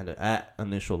X at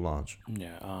initial launch.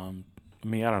 Yeah. I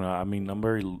mean, I don't know. I mean,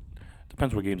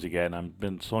 depends what games you get. And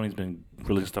Sony's been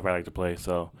releasing stuff I like to play,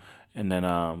 so. And then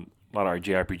a lot of our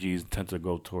JRPGs tend to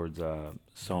go towards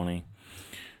Sony.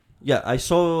 Yeah, I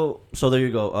saw. So there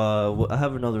you go. I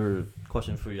have another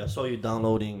question for you. I saw you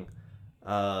downloading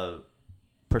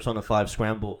Persona 5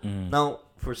 Scramble. Now,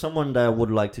 for someone that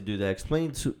would like to do that,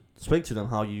 explain to them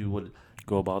how you would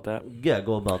go about that. Yeah,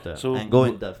 go about that. So, and go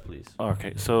in depth, please.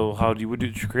 Okay, so how you would do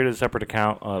to create a separate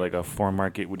account, like a foreign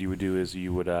market? What you would do is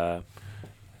you would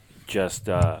just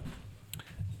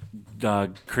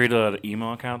create an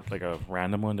email account, like a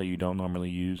random one that you don't normally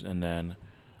use, and then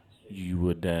you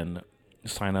would then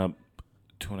sign up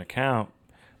to an account,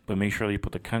 but make sure that you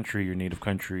put the country, your native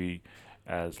country,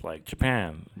 as like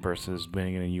Japan versus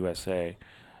being in the USA.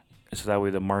 So that way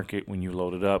the market, when you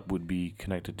load it up, would be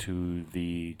connected to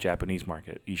the Japanese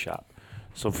market, eShop.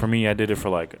 So for me, I did it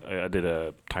for I did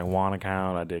a Taiwan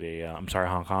account, I did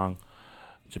Hong Kong,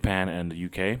 Japan, and the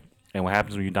UK. And what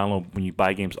happens when you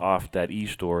buy games off that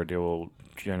e-store, they will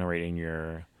generate in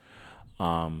your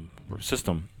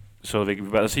system. So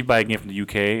let's say you buy a game from the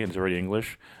UK and it's already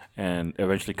English, and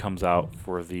eventually comes out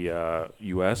for the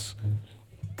US,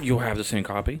 you'll have the same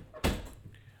copy.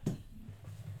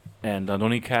 And the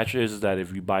only catch is that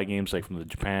if you buy games like from the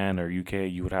Japan or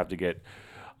UK, you would have to get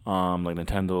like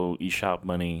Nintendo eShop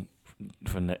money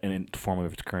in the form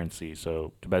of its currency.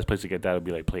 So the best place to get that would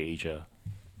be like PlayAsia.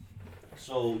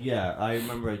 So yeah, I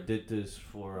remember I did this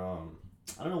for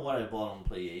I don't know what I bought on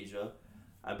PlayAsia.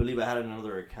 I believe I had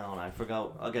another account. I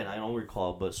forgot again. I don't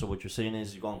recall. But so what you're saying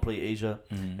is you go on PlayAsia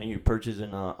and you purchase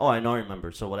in. I now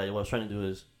remember. So what I was trying to do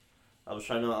is, I was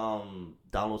trying to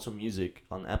download some music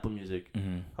on Apple Music.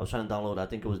 I was trying to download. I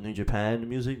think it was New Japan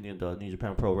music, the New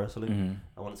Japan Pro Wrestling.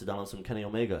 I wanted to download some Kenny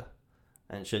Omega,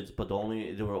 and shit. But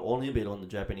they were only available on the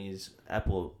Japanese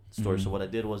Apple store. So what I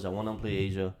did was I went on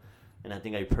PlayAsia, and I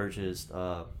think I purchased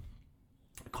a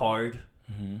card,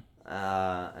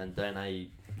 and then I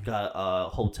got a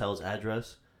hotel's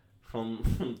address from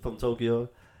Tokyo,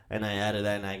 and I added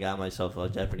that, and I got myself a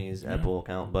Japanese Apple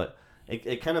account. But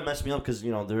it kind of messed me up because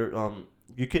there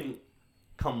you can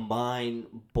combine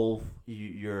both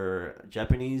your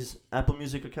Japanese Apple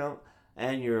Music account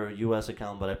and your US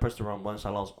account, but I pressed the wrong button, so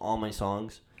I lost all my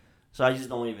songs. So I just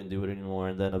don't even do it anymore.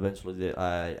 And then eventually,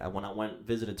 when I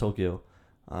visited Tokyo,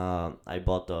 I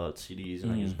bought the CDs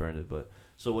and I just burned it. But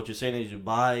so what you're saying is you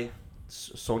buy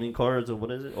Sony cards or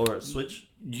what is it, or a Switch?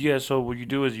 Yeah. So what you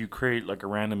do is you create like a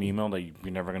random email that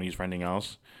you're never gonna use for anything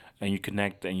else, and you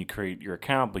connect and you create your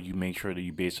account, but you make sure that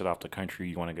you base it off the country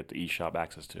you want to get the eShop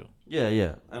access to.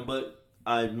 Yeah. But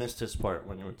I missed this part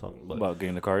when you were talking about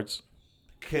getting the cards.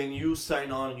 Can you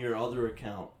sign on your other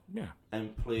account? Yeah.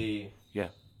 And play. Yeah.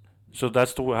 So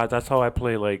that's how I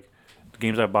play like the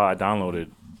games I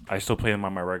downloaded. I still play them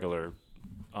on my regular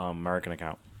American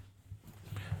account.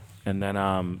 And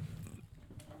then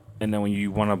when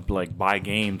you want to like buy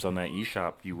games on that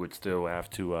eShop, you would still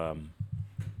have to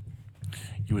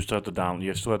you still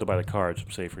have to buy the cards.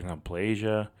 Say for example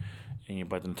PlayAsia, and you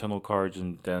buy the Nintendo cards,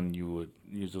 and then you would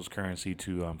use those currency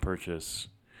to purchase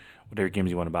whatever games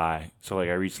you want to buy. So like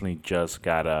I recently just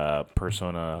got a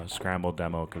Persona Scramble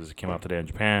demo because it came out today in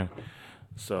Japan.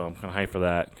 So I'm kind of hyped for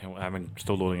that. I'm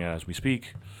still loading it as we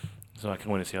speak. So I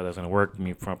can't wait to see how that's gonna work. I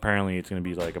mean, apparently it's gonna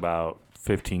be like about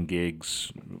 15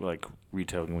 gigs, like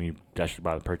retail when you actually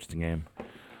buy the purchasing game.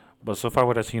 But so far,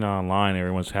 what I've seen online,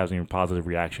 everyone's having a positive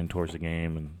reaction towards the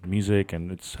game and music,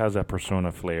 and it has that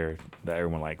Persona flair that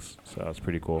everyone likes. So it's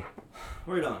pretty cool.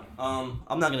 Right on.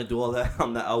 I'm not gonna do all that.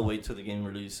 I'll wait till the game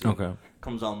release. Okay.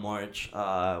 Comes out March.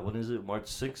 When is it? March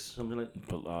 6th, something like.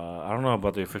 But I don't know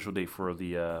about the official date for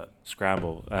the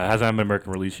Scramble. It hasn't been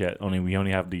American release yet. We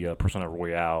only have the Persona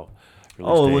Royale.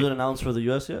 Oh, it date. wasn't announced for the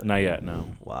US yet. Not yet. No.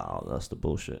 Wow, that's the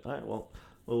bullshit. All right, well,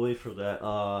 we'll wait for that.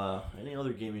 Any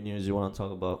other gaming news you want to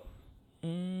talk about?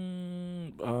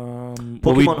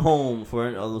 Pokemon Home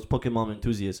for those Pokemon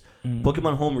enthusiasts.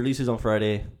 Pokemon Home releases on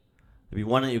Friday. If you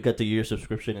want it, you get the year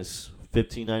subscription. It's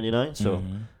 $15.99. So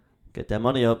get that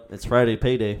money up. It's Friday,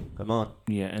 payday. Come on.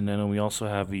 Yeah, and then we also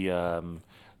have the. I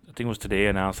think it was today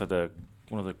announced that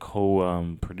one of the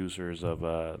co-producers of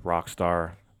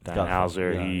Rockstar, Dan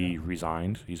Houser, he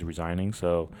resigned. He's resigning.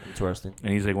 So interesting.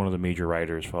 And he's like one of the major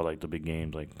writers for like the big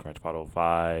games like Grand Theft Auto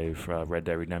 5, Red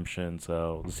Dead Redemption.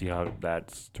 So let's see how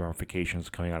that's the ramifications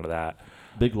coming out of that.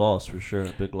 Big loss for sure.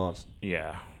 Big loss.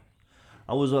 Yeah.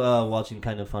 I was watching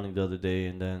Kind of Funny the other day,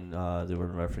 and then they were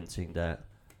referencing that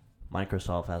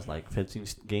Microsoft has like 15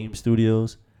 game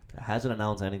studios. It hasn't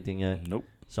announced anything yet. Nope.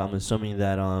 So I'm assuming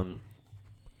that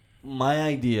my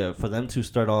idea for them to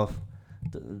start off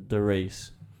the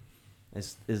race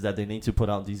is that they need to put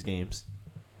out these games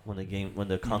when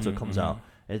the console comes out.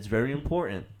 It's very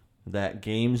important that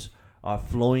games are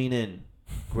flowing in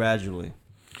gradually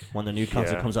when the new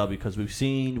console comes out, because we've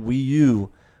seen Wii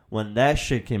U when that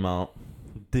shit came out,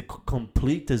 the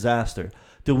complete disaster.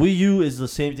 The Wii U is the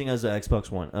same thing as the Xbox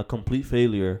One, a complete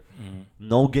failure.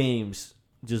 No games,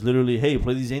 just literally, hey,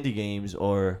 play these indie games.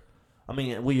 Or I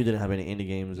mean, Wii U didn't have any indie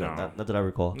games, no. not that I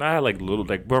recall. Not like little,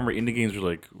 like remember indie games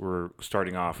were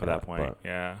starting off at that point.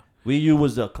 Yeah. Wii U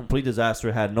was a complete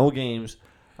disaster. Had no games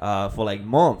for like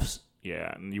months.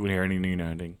 Yeah, and you wouldn't hear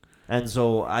anything. And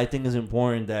so I think it's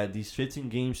important that these 15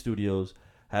 game studios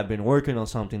have been working on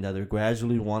something that they're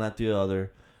gradually one after the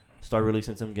other start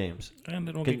releasing some games. And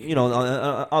they don't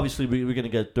obviously we're gonna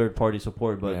get third party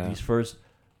support, but these first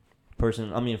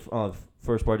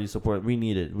party support, we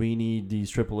need it. We need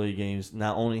these AAA games,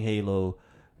 not only Halo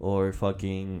or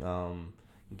fucking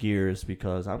Gears,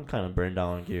 because I'm kind of burned out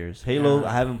on Gears. Halo,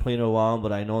 I haven't played in a while,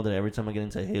 but I know that every time I get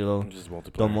into Halo,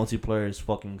 the multiplayer is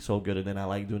fucking so good, and then I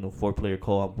like doing the 4-player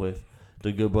co-op with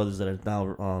the good brothers that are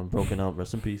now broken up.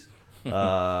 Rest in peace.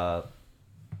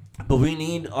 But we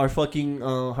need our fucking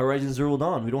Horizon Zero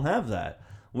Dawn. We don't have that.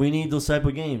 We need those type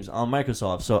of games on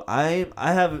Microsoft. So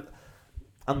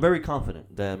I'm very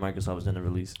confident that Microsoft is going to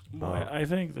release. I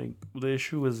think the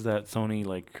issue is that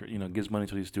Sony gives money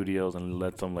to these studios and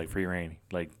lets them free reign,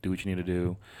 do what you need to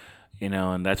do,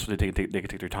 and that's what they can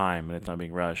take their time and it's not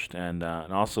being rushed. And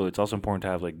also it's also important to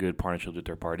have good partnerships with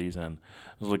third parties. And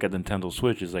let's look at Nintendo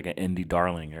Switch is like an indie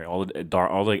darling. Right? All the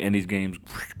indie games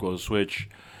go to Switch,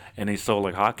 and they sell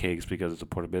like hotcakes because it's a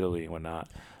portability and whatnot.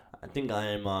 I think I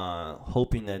am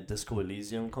hoping that Disco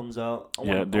Elysium comes out.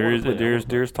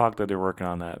 There's talk that they're working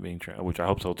on that being which I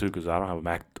hope so too, because I don't have a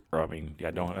Mac.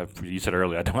 You said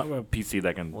earlier I don't have a PC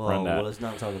that can run that. Well, let's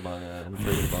not talk about that. I'm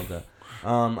afraid about that.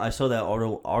 I saw that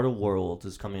Art of World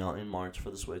is coming out in March for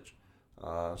the Switch.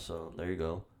 So there you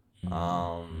go.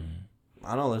 I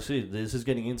don't know. Let's see. This is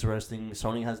getting interesting.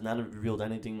 Sony has not revealed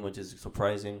anything, which is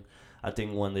surprising. I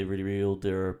think when they revealed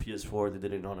their PS4, they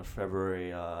did it on a February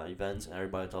event, and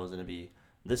everybody thought it was going to be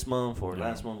this month or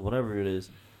last month, whatever it is.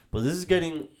 But this is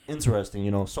getting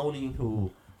interesting. Sony,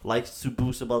 who likes to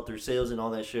boost about their sales and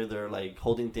all that shit, they're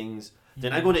holding things.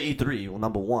 Then I go to E3,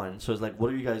 number one. So it's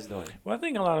what are you guys doing? Well, I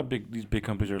think a lot of these big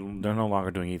companies they're no longer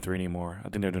doing E3 anymore. I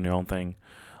think they're doing their own thing.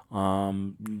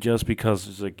 Just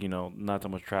because it's not that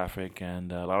much traffic,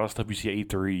 and a lot of stuff you see at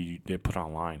E3 they put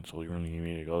online, so you really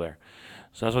need to go there.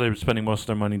 So that's why they're spending most of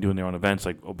their money doing their own events.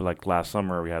 Like last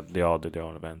summer, they all did their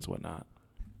own events, and whatnot.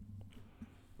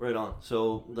 Right on.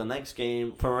 So the next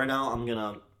game for right now, I'm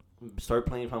gonna start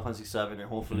playing Final Fantasy VII, and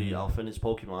hopefully I'll finish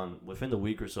Pokemon within the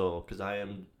week or so, because I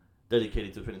am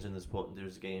dedicated to finishing this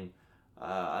game.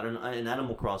 I don't know. In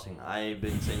Animal Crossing, I've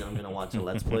been saying that I'm gonna watch a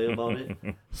Let's Play about it.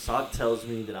 Sock tells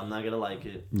me that I'm not gonna like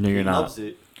it. No, you're not. He loves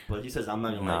it, but he says I'm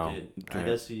not gonna like it. I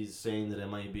guess he's saying that it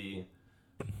might be.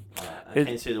 I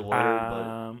can't say the word,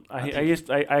 but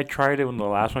I tried it when the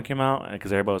last one came out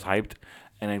because everybody was hyped,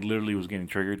 and I literally was getting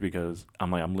triggered because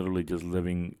I'm literally just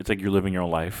living. It's like you're living your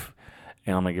own life,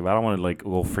 and I'm if I don't want to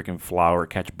go freaking flower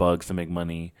catch bugs to make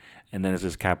money, and then it's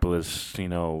this capitalist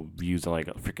views on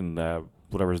freaking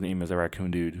whatever his name is, the raccoon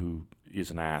dude who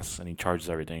is an ass and he charges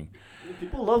everything.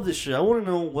 People love this shit. I want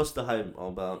to know what's the hype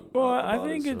about. Well, about I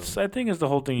think it, so. I think it's the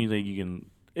whole thing. You can.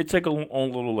 It's like a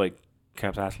own little like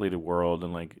capsulated world,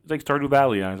 and like it's like Stardew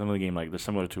Valley on some of the game. Like they're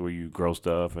similar to where you grow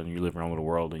stuff and you live your own little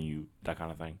world and you that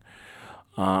kind of thing.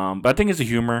 But I think it's the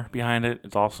humor behind it.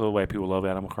 It's also why people love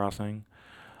Animal Crossing.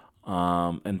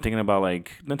 And thinking about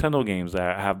like Nintendo games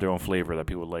that have their own flavor that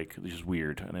people like, it's just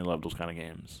weird, and they love those kind of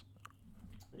games.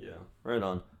 Yeah, right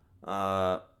on.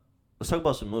 Let's talk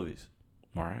about some movies.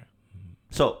 All right.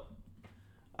 So,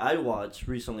 I watched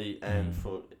recently, and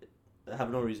for I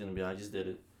have no reason to be. I just did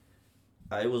it.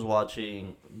 I was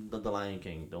watching the Lion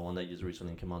King, the one that just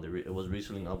recently came out. It was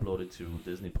recently uploaded to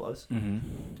Disney Plus,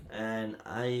 and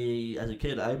I, as a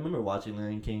kid, I remember watching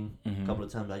Lion King a couple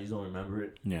of times. I just don't remember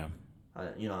it. Yeah.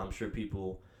 I'm sure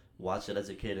people watched it as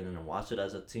a kid and then watched it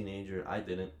as a teenager. I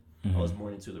didn't. I was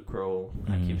more into The Crow.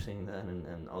 I keep saying that,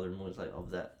 and other movies like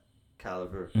of that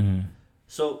caliber.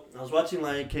 So I was watching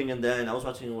Lion King, and then I was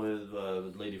watching with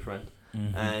a lady friend,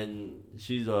 and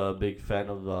she's a big fan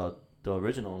of the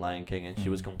original Lion King, and she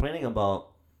was complaining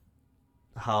about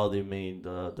how they made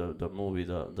the movie,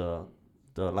 the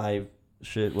live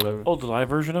shit, whatever. Oh, the live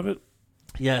version of it?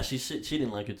 Yeah, she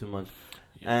didn't like it too much.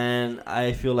 And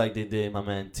I feel like they did my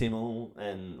man Timo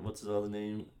and what's his other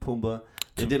name, Pumbaa.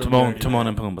 They did Timon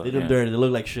and Pumbaa. They did them dirty. They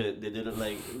look like shit. They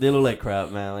look like crap,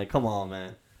 man. Like, come on,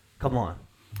 man. Come on.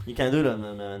 You can't do that,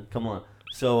 man. Come on.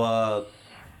 So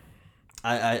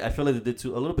I feel like they did a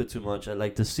little bit too much. I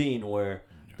like the scene where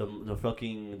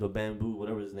the bamboo,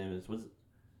 whatever his name is, what's it?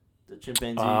 The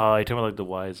chimpanzee. I talking about like the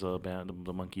wise band,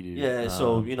 the monkey dude. Yeah.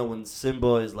 So when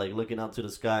Simba is like looking out to the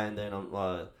sky, and then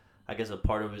I guess a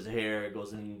part of his hair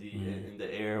goes in the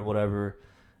air, whatever.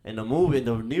 In the movie,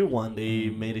 the new one, they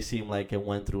made it seem like it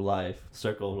went through life,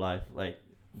 circle of life. Like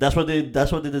that's what they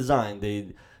designed.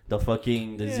 The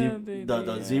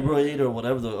zebra ate or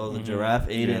whatever, the giraffe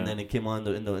ate it, and then it came on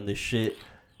in the shit.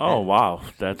 Oh, wow,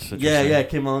 that's yeah, it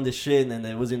came on the shit, and then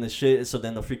it was in the shit. So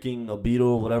then the freaking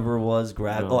beetle, whatever it was,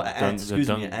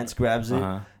 ants grabs it,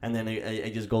 and then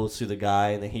it just goes to the guy,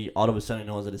 and then he all of a sudden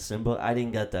knows that it's Simba. I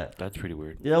didn't get that. That's pretty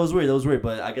weird. Yeah, that was weird.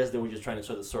 But I guess they were just trying to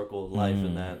show the circle of life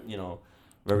and that,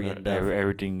 very in depth.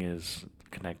 Everything is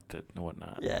connected and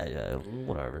whatnot. Yeah,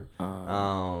 whatever.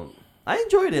 I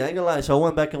enjoyed it. I ain't gonna lie. So I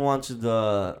went back and watched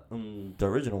the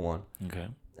original one. Okay.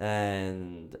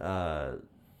 And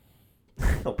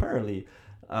apparently,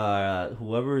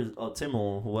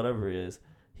 Timo, whatever it is,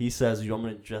 he says, "I'm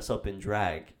gonna dress up in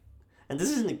drag," and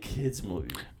this isn't a kids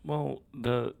movie. Well,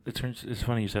 it's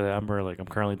funny you say that. I remember I'm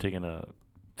currently taking a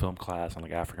film class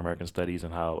on African American studies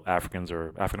and how African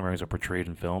Americans are portrayed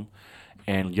in film.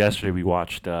 And yesterday we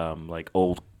watched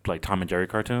old Tom and Jerry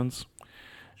cartoons.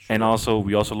 Sure. And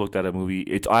we also looked at a movie.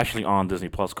 It's actually on Disney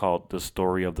Plus called The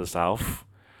Story of the South.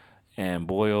 And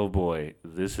boy, oh boy,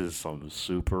 this is some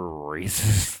super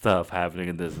racist stuff happening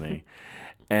in Disney.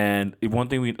 And one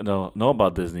thing we know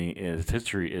about Disney is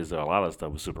history is a lot of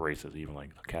stuff was super racist, even like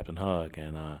Captain Hook.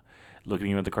 And looking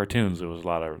even at the cartoons, there was a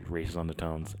lot of racist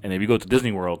undertones. And if you go to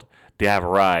Disney World, they have a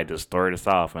ride, The Story of the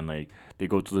South, and they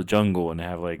go to the jungle and they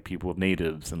have people with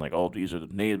natives and these are the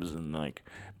natives, and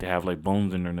they have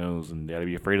bones in their nose and they gotta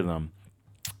be afraid of them.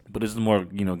 But this is more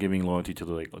giving loyalty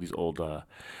to these old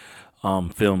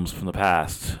films from the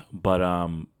past. But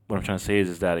what I'm trying to say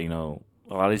is that a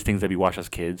lot of these things that we watch as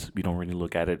kids, we don't really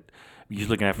look at it. You're just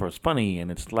looking at it for it's funny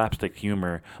and it's slapstick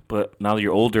humor. But now that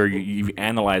you're older, you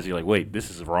analyze. You're like, wait,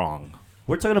 this is wrong.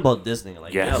 We're talking about Disney.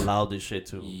 They allowed this shit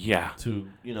to be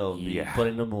put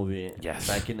in the movie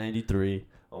back in '93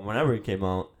 or whenever it came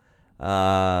out.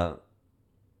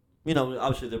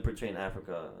 Obviously they're portraying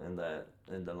Africa in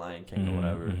the Lion King or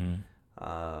whatever.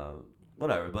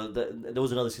 Whatever, but there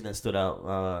was another scene that stood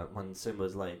out when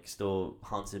Simba's still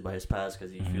haunted by his past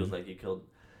because he feels like he killed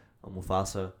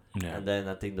Mufasa. Yeah. And then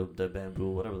I think the bamboo,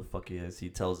 whatever the fuck he is, he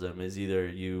tells them is either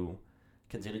you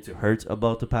continue to hurt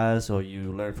about the past or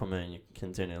you learn from it and you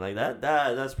continue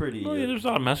that's pretty. Oh yeah, there's a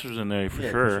lot of messages in there for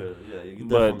sure. Yeah, you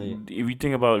but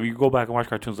if you go back and watch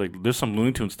cartoons, there's some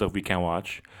Looney Tunes stuff we can't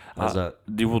watch. How's that?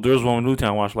 There was one Looney Tunes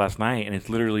I watched last night, and it's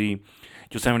literally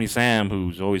Yosemite Sam,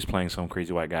 who's always playing some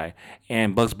crazy white guy,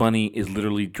 and Bugs Bunny is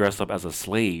literally dressed up as a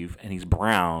slave, and he's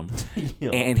brown,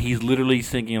 and he's literally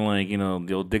singing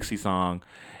the old Dixie song,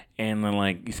 and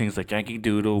then he sings Yankee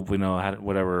Doodle,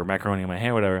 whatever, macaroni in my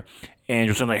hair, whatever, and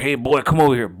you're saying hey boy, come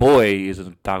over here. Boy is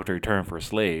a derogatory term for a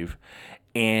slave,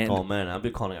 and oh man, I've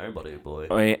been calling everybody a boy.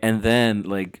 Right, and then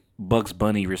Bugs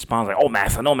Bunny responds oh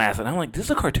massa, no massa, and I'm like, this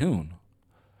is a cartoon.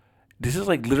 This is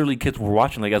literally kids were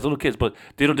watching as little kids, but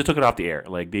they took it off the air.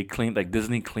 They cleaned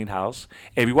Disney cleaned house.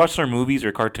 And if you watch certain movies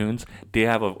or cartoons, they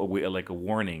have a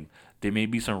warning there may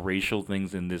be some racial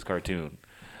things in this cartoon.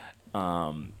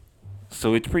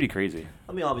 So it's pretty crazy.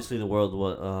 I mean, obviously, the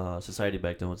world, society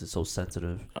back then was so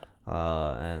sensitive,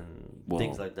 and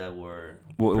things like that were.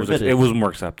 Well, permitted. it was more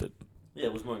accepted. Yeah,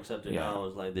 it was more accepted. Yeah. Now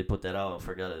it's like they put that out and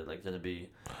forgot it. Like, gonna be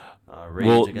rage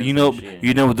Well, against you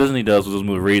machine. know what Disney does with those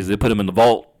movies. Raised, they put him in the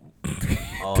vault.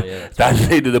 Oh yeah, That's what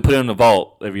they did. They put him in the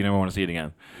vault if you never want to see it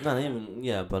again. not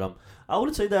even but I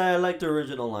would say that I like the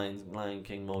original Lion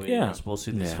King movie. Yeah. I'm supposed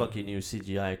to see this Yeah. fucking new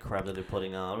CGI crap that they're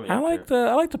putting out. I like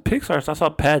the Pixar. I saw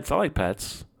Pets. I like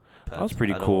Pets. That was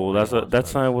pretty cool.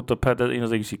 That's not what the pet. That,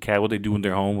 like you see cat. What they do in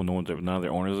their home when none of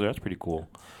their owners are there. That's pretty cool.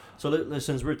 So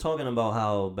since we're talking about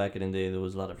how back in the day there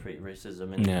was a lot of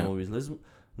racism in these movies,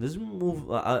 let's move.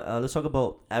 Let's talk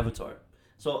about Avatar.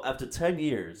 So after 10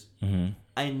 years,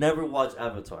 I never watched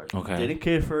Avatar. Okay. Didn't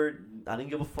care for it. I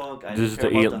didn't give a fuck. This is the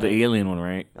alien one,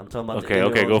 right? I'm talking about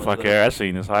Okay, go fuck it. I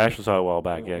seen this. I actually saw it a while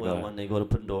back. Yeah, go ahead. When they go to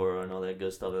Pandora and all that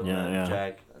good stuff. And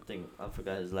Jack, I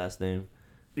forgot his last name.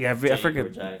 Yeah, I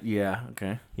forget. Jack. Yeah,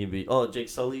 okay. Jake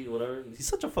Sully, whatever. He's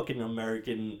such a fucking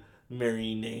American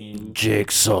marine name.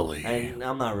 Jake Sully. And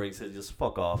I'm not racist. Just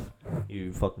fuck off,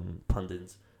 you fucking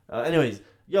pundits. Anyways,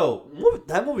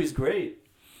 that movie's great.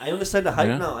 I understand the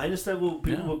hype now. I understand what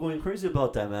people were going crazy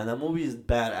about that, man. That movie is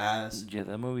badass. Yeah,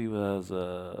 that movie was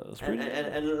pretty...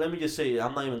 And let me just say,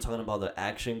 I'm not even talking about the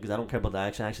action, because I don't care about the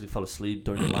action. I actually fell asleep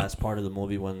during the last part of the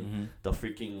movie when the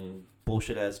freaking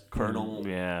bullshit-ass colonel...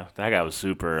 Yeah, that guy was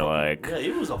super, like... Yeah,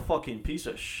 he was a fucking piece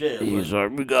of shit. He's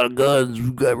like, we got guns, we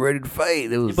got ready to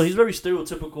fight. But he's very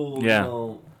stereotypical, Yeah.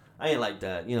 I ain't like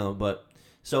that, but...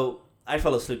 So... I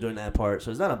fell asleep during that part, so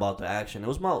it's not about the action. It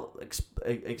was about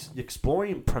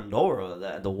exploring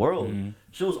Pandora, the world.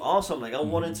 She was awesome. Like, I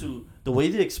wanted to... The way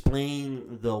they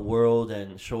explain the world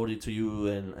and showed it to you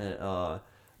and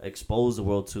expose the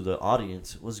world to the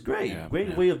audience was great.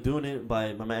 Great way of doing it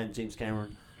by my man James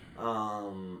Cameron.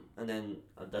 And then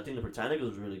I think the protagonist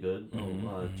was really good.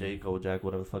 Jack,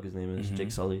 whatever the fuck his name is,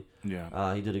 Jake Sully.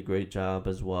 Yeah. He did a great job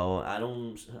as well. I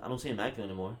don't see him acting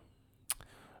anymore.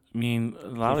 I mean, a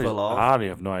lot of you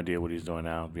have no idea what he's doing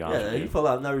now, to be honest with you. He fell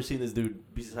off. I've never seen this dude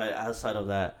outside of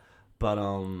that. But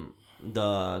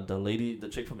the lady, the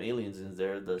chick from Aliens is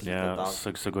there.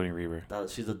 Sigourney Weaver.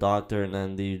 She's a doctor, and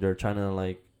then they're trying to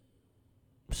like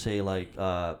say like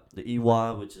the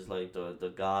Iwa, which is like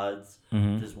the gods.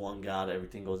 This one god,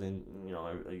 everything goes in.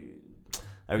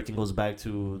 Everything goes back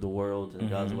to the world and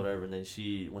gods or whatever. And then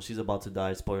when she's about to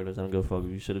die, spoilers, I don't give a fuck.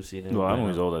 You should have seen it. Well, I'm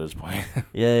always old at this point.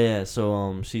 Yeah.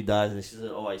 So she dies and she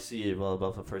says, "Oh, I see it," blah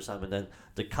blah, for the first time. And then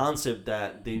the concept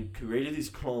that they created these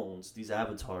clones, these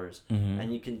avatars,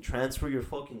 and you can transfer your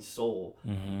fucking soul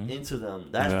into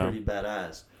them—that's pretty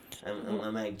badass.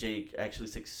 And like Jake actually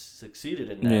succeeded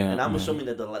in that. And I'm assuming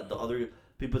that the other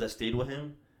people that stayed with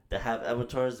him that have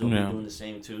avatars, they'll be doing the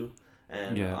same too.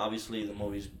 And obviously, the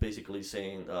movie's basically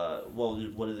saying,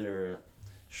 what they're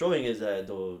showing is that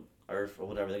the Earth or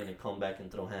whatever, they're gonna come back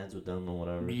and throw hands with them or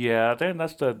whatever. Yeah, I think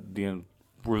that's the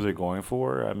where they're going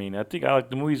for. I mean, I think I like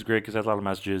the movie's great because it has a lot of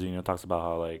messages. It talks about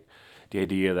how like the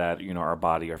idea that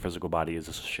our physical body is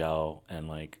just a shell, and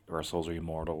like our souls are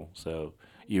immortal. So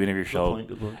even if your shell,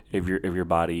 if your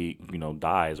body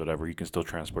dies, whatever, you can still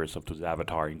transport yourself to the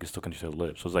avatar. You can still continue to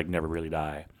live. So it's like never really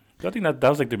die. I think that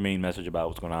was like the main message about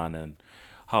what's going on and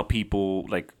how people,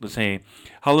 like, let's say,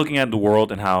 how looking at the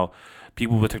world and how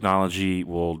people with technology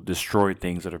will destroy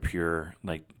things that are pure.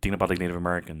 Like, thinking about like Native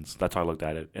Americans, that's how I looked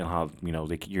at it, and how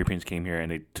Europeans came here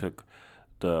and they took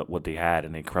what they had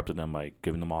and they corrupted them by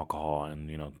giving them alcohol and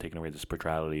taking away the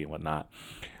spirituality and whatnot.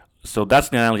 So that's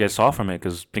the analogy I saw from it,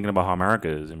 because thinking about how America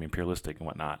is, imperialistic and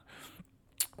whatnot.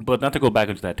 But not to go back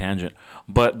into that tangent,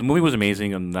 but the movie was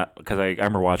amazing, and because I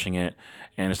remember watching it,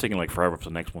 and it's taking like forever for the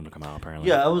next one to come out. Apparently,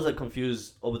 yeah, I was like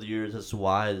confused over the years as to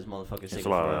why this motherfucker is taking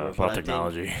forever. It's a lot of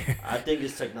technology. I think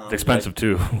it's technology. It's expensive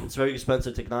too. It's very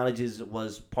expensive. Technologies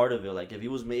was part of it. Like if he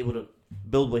was able to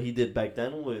build what he did back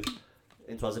then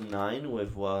in 2009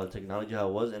 with technology how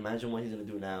it was, imagine what he's gonna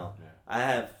do now.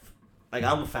 Yeah.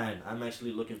 I'm a fan. I'm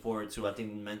actually looking forward to. I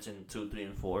think you mentioned 2, 3,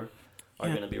 and 4. Are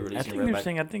going to be releasing. I think they're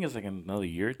saying. I think it's like another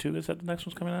year or two. Is that the next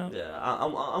one's coming out? Yeah,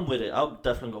 I'm with it. I'll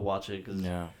definitely go watch it because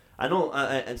I know.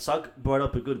 And Sak brought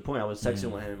up a good point. I was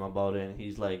texting with him about it, and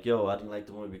he's like, "Yo, I didn't like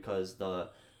the movie because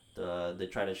they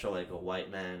try to show like a white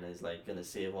man is like gonna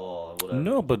save all or whatever."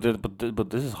 No, but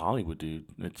this is Hollywood, dude.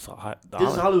 It's this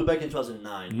is Hollywood back in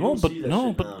 2009.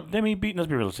 Let's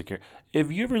be realistic here.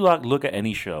 If you ever look at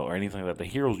any show or anything like that, the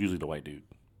hero's usually the white dude.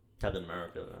 Captain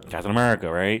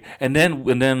America, right? And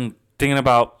then. Think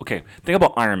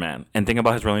about Iron Man and think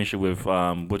about his relationship with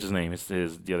what's his name? It's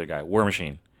the other guy, War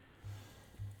Machine.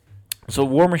 So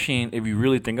War Machine, if you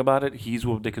really think about it, he's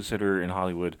what they consider in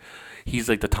Hollywood. He's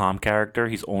like the Tom character.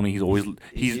 He's always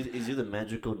Is he the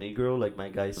magical Negro like my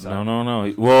guy?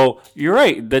 no. Well, you're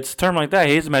right. That's a term like that.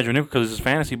 He is a magical because it's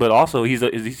fantasy, but also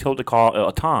he's told to call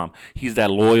a Tom. He's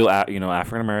that loyal,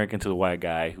 African American to the white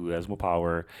guy who has more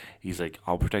power. He's like,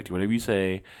 I'll protect you, whatever you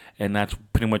say, and that's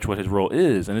pretty much what his role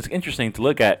is. And it's interesting to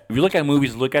look at. If you look at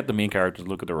movies, look at the main characters,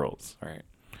 look at the roles, right?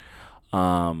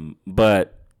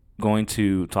 But going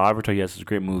to Avatar, yes, it's a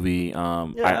great movie.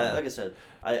 Like I said,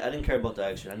 I didn't care about the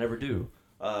action. I never do.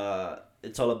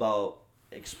 It's all about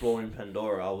exploring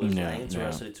Pandora. I was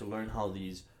interested to learn how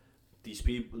these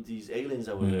people, these aliens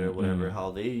that were there, whatever,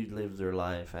 how they live their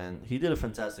life, and he did a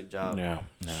fantastic job.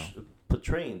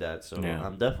 Portraying that. So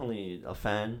I'm definitely a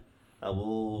fan.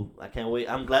 I can't wait.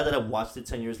 I'm glad that I watched it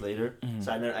 10 years later.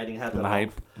 So I didn't have that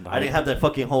hype. I didn't have that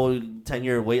fucking whole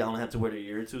 10-year wait. I only have to wait a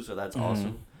year or two. So that's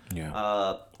awesome.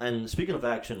 Yeah. And speaking of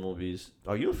action movies,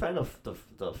 are you a fan of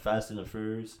the Fast and the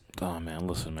Furious? Oh man,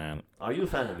 listen, man. Are you a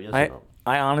fan of it? Yes or no?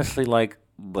 I honestly like.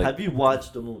 Have you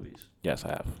watched the movies? Yes,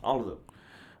 I have. All of them.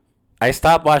 I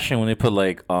stopped watching when they put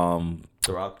The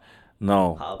Rock.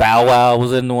 No, Bow Wow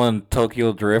was in the one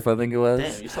Tokyo Drift, I think it was.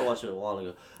 Damn, you started watching it a while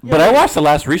ago. Yeah, but I watched the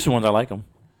last recent ones. I like them.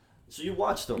 So you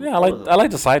watched them? Yeah, I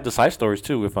like the side stories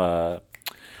too with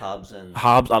Hobbs and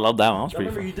Hobbs. I love that one. That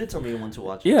was pretty. You did tell me you wanted to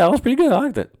watch it. Yeah, that was pretty good. I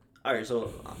liked it. All right,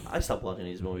 so I stopped watching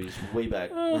these movies way back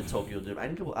when Tokyo Drift.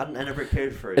 I never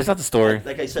cared for it. It's not the story.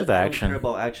 Like I said, the I action. don't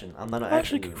care about action. I'm not an I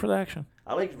action actually dude. for the action.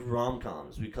 I like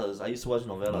rom-coms because I used to watch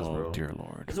novellas, bro. Oh, dear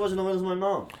Lord. I used to watch novellas with my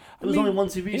mom. There was only one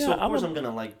TV, so of course I'm going to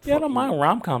like... Yeah, I don't mind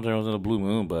rom-coms when I was in the Blue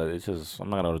Moon, but it's just,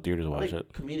 I'm not going to go to theaters to watch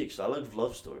it. Comedic stuff. I like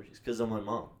love stories because of my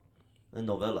mom. And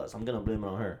novellas. I'm going to blame it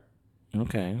on her.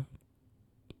 Okay.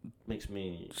 Makes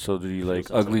me... So do you like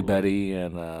Ugly Betty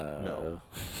and... No.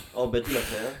 Oh, Betty La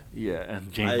Fea? Yeah,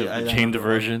 and Jane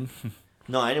Diversion.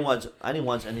 No, I didn't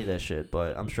watch any of that shit,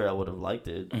 but I'm sure I would have liked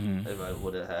it if I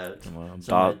would have had.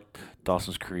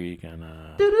 Dawson's Creek and.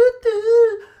 I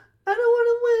don't want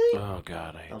to wait. Oh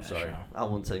God, I'm sorry. I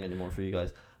won't sing anymore for you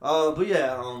guys. But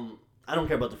yeah, I don't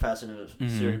care about the Fast and the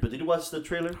series. But did you watch the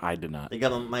trailer? I did not. They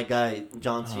got my guy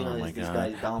John Cena. Oh, is this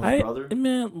guy Donald's brother?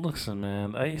 Man, listen,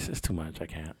 man, it's too much. I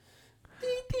can't.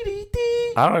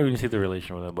 I don't even see the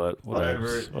relation with it, but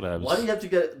whatever. Why do you have to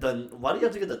get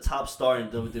the top star in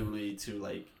WWE to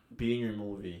like be in your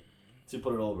movie to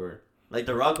put it over? Like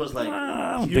The Rock was like,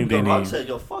 The Rock said,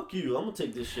 "Yo, fuck you, I'm gonna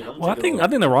take this shit." I think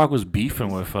The Rock was beefing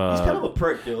with. He's kind of a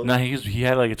prick, yo. Nah, he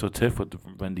had like a tiff with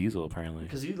Vin Diesel apparently.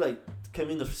 Because he like came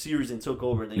in the series and took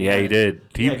over. And then he did.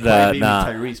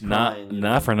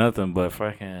 Not for nothing, but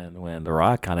fucking when The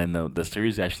Rock kind of the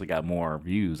series actually got more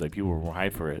views, like people were more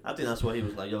hyped for it. I think that's why he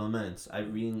was like, "Yo, man, I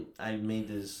made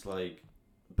this like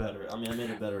better. I mean, I made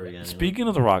it better again." Speaking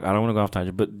of The Rock, I don't want to go off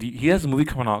tangent, but he has a movie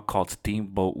coming out called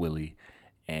Steamboat Willie,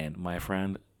 and my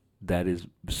friend, that is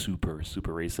super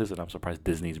super racist, and I'm surprised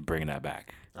Disney's bringing that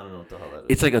back. I don't know what the hell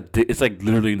that is. It's like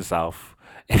literally in the South.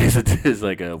 It's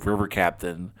like a river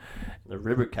captain. The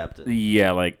river captain.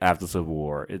 Yeah, like after Civil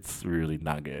War. It's really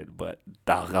not good, but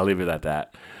I'll leave it at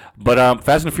that. But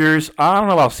Fast and Furious, I don't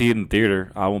know if I'll see it in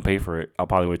theater. I won't pay for it. I'll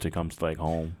probably wait till it comes like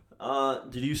home.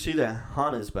 Did you see that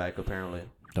Han is back apparently?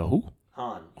 The who?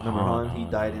 Han. Remember Han? He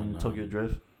died in Tokyo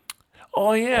Drift.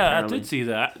 Oh yeah, apparently. I did see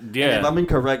that. Yeah. And if I'm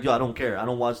incorrect, yo, I don't care. I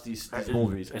don't watch these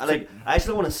movies. I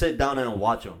actually want to sit down and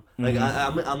watch them. Like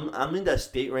I'm in that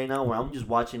state right now where I'm just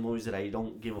watching movies that I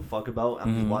don't give a fuck about.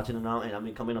 I'm just watching them now, and I'm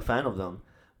becoming a fan of them.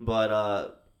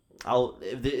 But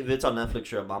if it's on Netflix,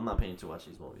 sure, but I'm not paying to watch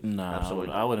these movies. No,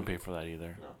 absolutely. I wouldn't pay for that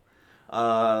either.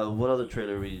 No. What other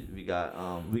trailer we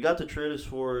got? We got the trailers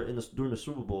during the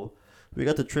Super Bowl. We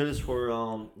got the trailers for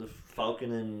the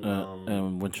Falcon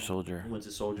and Winter Soldier.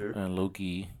 And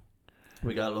Loki.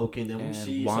 We got Loki, and then we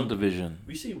see WandaVision.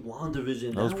 We see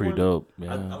WandaVision. That was pretty dope.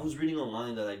 Yeah. I was reading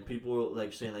online that like people were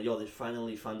like saying like, yo, they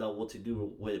finally found out what to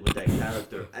do with that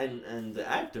character and the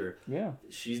actor. Yeah.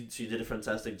 She did a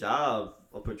fantastic job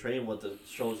of portraying what the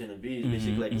show's gonna be. It's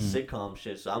basically like a sitcom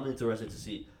shit. So I'm interested to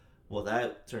see what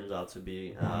that turns out to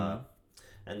be.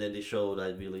 And then they showed,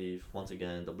 I believe, once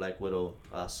again, the Black Widow,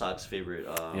 Sock's favorite.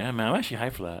 Yeah, man, I'm actually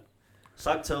hyped for that.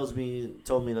 Sock told me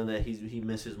that he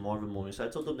misses Marvel movies. So I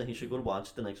told him that he should go to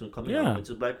watch the next one coming out, which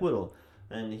is Black Widow.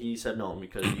 And he said no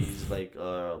because he's like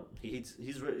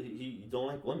he don't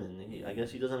like women. I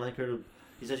guess he doesn't like her.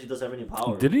 He said she doesn't have any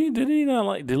power. Did he not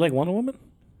like? Did he like Wonder Woman?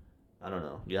 I don't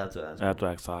know. You have to ask. I have to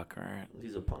ask Sock. All right.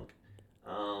 He's a punk.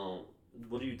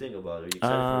 What do you think about it? Are you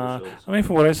excited for the shows? I mean,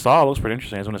 from what I saw, it looks pretty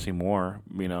interesting. I just want to see more,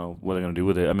 what they're going to do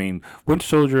with it. I mean, Winter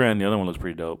Soldier and the other one looks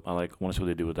pretty dope. I want to see what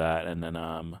they do with that. And then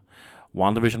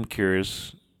WandaVision,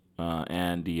 curious.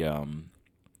 and the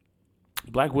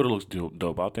Black Widow looks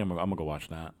dope. I think I'm gonna go watch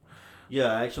that.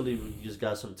 Yeah, actually, we just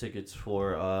got some tickets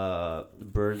for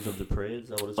Birds of the Prey. Is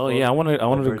that what it's Oh called? yeah, I wanted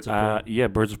Birds of Prey. yeah,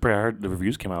 Birds of Prey. I heard the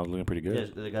reviews came out looking pretty Yeah,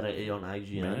 good. they got an 8 on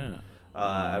IGN. Yeah.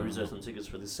 I reserved some tickets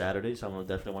for this Saturday, so I'm gonna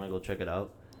definitely want to go check it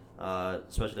out.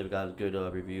 Especially if it got good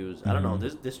reviews. I don't know.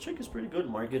 This chick is pretty good,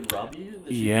 Margaret Robbie.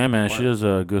 Yeah, man, she does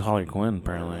a good Harley Quinn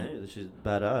apparently. Right, she's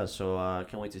badass. So I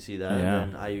can't wait to see that. Yeah.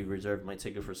 And then I reserved my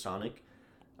ticket for Sonic.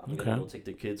 I'm Okay. gonna go take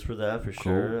the kids for that for Cool.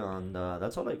 sure. And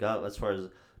that's all I got as far as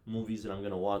movies that I'm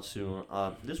gonna watch soon.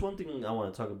 There's one thing I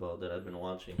want to talk about that I've been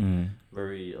watching. Mm.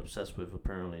 Very obsessed with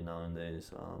apparently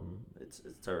nowadays.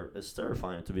 It's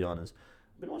terrifying to be honest.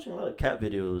 I've been watching a lot of cat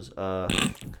videos.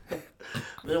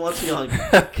 Been watching on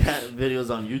cat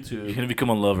videos on You're YouTube. gonna become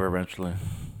a lover eventually.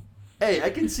 Hey,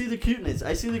 I can see the cuteness.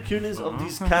 I see the cuteness of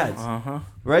these cats, Uh-huh.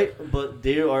 right? But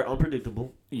they are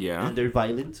unpredictable Yeah. and they're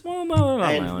violent. Well, no,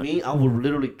 not And violent. me, I would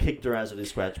literally kick their ass if they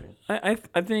scratch me. I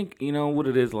think you know what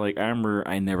it is. Like I remember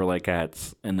I never liked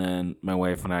cats, and then my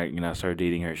wife and I started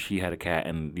dating her. She had a cat,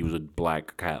 and he was a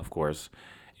black cat, of course,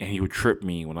 and he would trip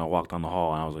me when I walked down the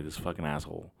hall, and I was like, this fucking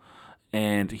asshole.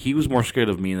 And he was more scared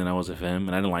of me than I was of him,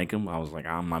 and I didn't like him. I was like,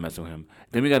 I'm not messing with him.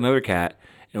 Then we got another cat,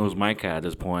 and it was my cat at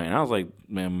this point, and I was like,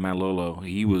 man, Matt Lolo,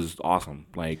 he was awesome.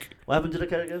 Like What happened to the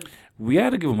cat again? we had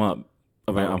to give him up,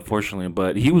 unfortunately,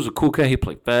 but he was a cool cat. He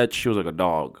played fetch. He was like a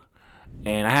dog,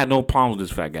 and I had no problems with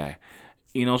this fat guy.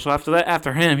 You know, so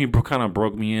after him, he kind of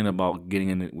broke me in about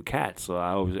getting in it with cats. So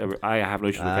I have no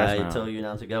issues with cats I now. tell you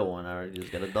not to get one. I already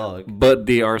just got a dog. But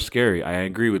they are scary. I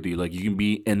agree with you. Like you can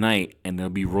be at night and they'll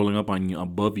be rolling up on you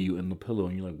above you in the pillow,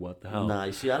 and you're like, "What the hell?" Nah,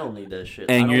 you see, I don't need that shit.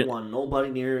 And I don't you're- want nobody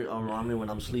near around me when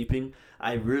I'm sleeping.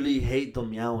 I really hate the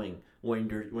meowing when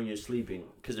you're sleeping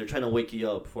because they're trying to wake you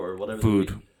up for whatever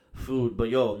food. But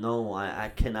yo, no, I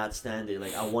cannot stand it.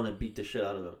 Like I want to beat the shit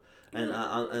out of them.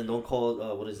 And don't call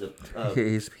what is it?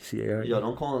 ASPCA. Yo,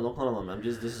 don't call them.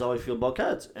 This is how I feel about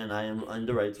cats, and I am in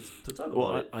the right to talk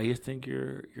Well, about it. I just think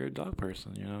you're a dog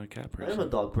person. You're not a cat I am person. a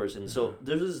dog person. So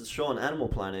there's this show on Animal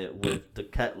Planet with the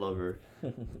cat lover,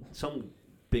 some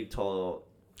big tall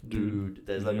dude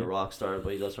that's like a rock star,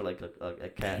 but he's also like a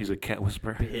cat. He's a cat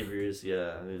whisperer. Behaviors,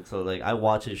 yeah. I mean, so like I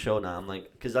watch his show now. I'm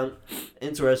like, cause I'm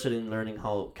interested in learning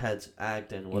how cats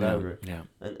act and whatever. Yeah.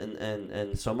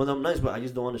 And some of them nice, but I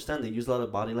just don't understand. They use a lot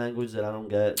of body language that I don't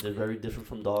get. They're very different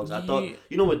from dogs. I thought,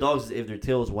 with dogs, if their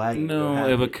tail's wagging, No,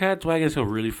 they're if a happy. cat's wagging so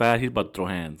really fast, he's about to throw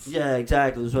hands. Yeah,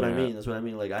 exactly. That's what I Yeah.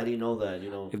 mean. Like I didn't know that.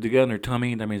 If they get on their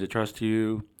tummy, that means they trust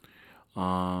you.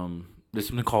 There's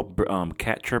something called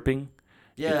cat chirping.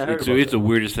 Yeah, I heard about It's that. the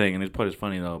weirdest thing, and it's probably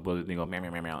funny though. But they go meow meow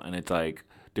meow meow, and it's like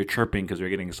they're chirping because they're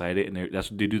getting excited, and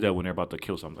they do that when they're about to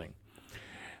kill something.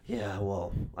 Yeah,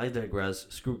 well, I digress.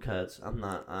 Screw cats.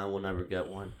 I will never get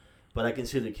one. But I can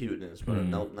see the cuteness, but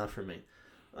no, not for me.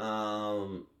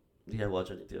 You gotta watch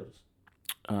anything else.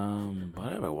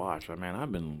 What have I watched? Man,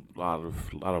 I've been a lot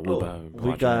of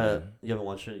We got. You haven't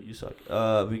watched it. You suck.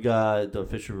 We got the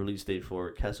official release date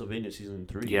for Castlevania season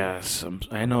 3. Yes,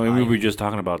 I know. We were just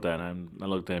talking about that, and I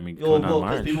looked at me Well, coming out in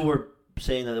because March. people were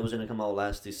saying that it was gonna come out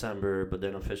last December, but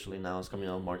then officially now it's coming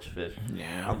out March 5th.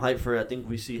 Yeah, I'm hyped for it. I think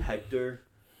we see Hector.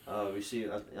 I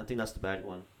think that's the bad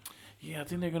one. yeah. I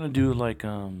think they're gonna do like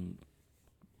When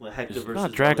Hector It's versus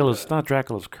not Dracula's. It's not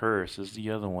Dracula's Curse. It's the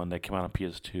other one that came out on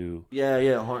PS2.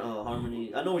 Yeah.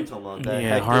 Harmony. I know what you're talking about. That Yeah,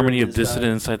 Hector Harmony and of this guy.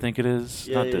 Dissidence. I think it is.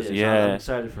 Yeah, not yeah, this. yeah. Yeah.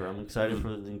 So I'm excited for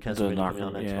the Castlevania coming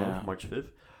out next yeah. month, March 5th.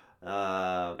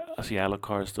 I see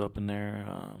Alucard's still up in there.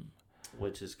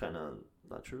 Which is kind of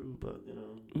not true, but you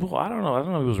know. Well, I don't know. I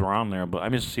don't know if it was around there, but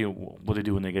I'm just seeing what they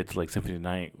do when they get to like Symphony of the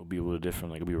Night. Will be a little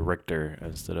different. Like it'll be Richter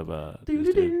instead of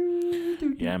this dude.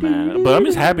 Yeah, man. But I'm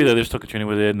just happy that they're still continuing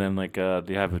with it, and then like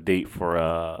they have a date for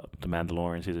The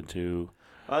Mandalorian season 2.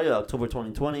 Oh yeah, October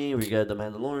 2020. We got The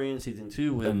Mandalorian season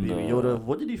 2 with And, Baby Yoda.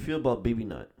 What did you feel about Baby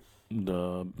Nut?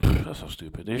 That's so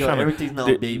stupid. They're Yo, trying everything's to, now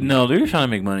they- baby. No, they're trying to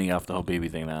make money off the whole baby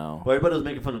thing now. Well, everybody was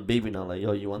making fun of Baby Nut. Like,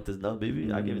 yo, you want this nut, baby?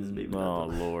 I give it this Baby Oh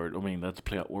Nut. Lord! I mean, that's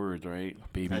play out words, right?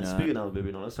 Baby And nut. speaking of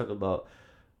Baby Nut, let's talk about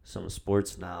some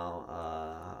sports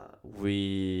now.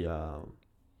 We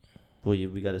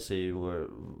got to say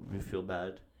we feel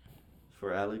bad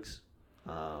for Alex.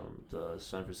 The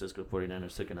San Francisco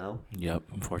 49ers took an L. Yep,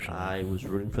 unfortunately. I was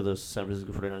rooting for the San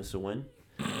Francisco 49ers to win.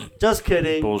 Just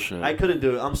kidding. Bullshit. I couldn't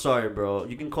do it. I'm sorry, bro.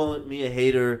 You can call me a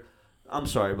hater. I'm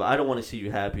sorry, but I don't want to see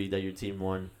you happy that your team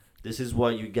won. This is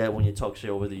what you get when you talk shit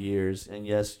over the years. And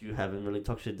yes, you haven't really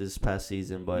talked shit this past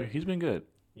season, but He's been good.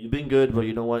 You've been good, but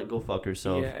you know what? Go fuck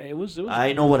yourself. Yeah, it was.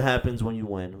 I know what happens when you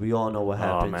win. We all know what Oh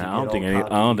happens. man, You I don't get think all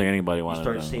cocky. I don't think anybody You wanted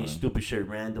start that. saying stupid shit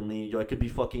randomly. Yo, it could be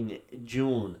fucking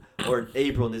June or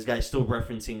April, and this guy's still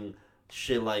referencing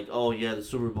shit like, "Oh yeah, the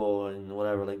Super Bowl and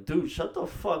whatever." Like, dude, shut the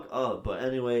fuck up. But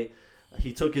anyway,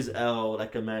 he took his L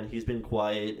like a man. He's been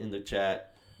quiet in the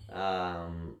chat.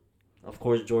 Of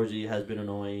course, Georgie has been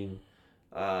annoying,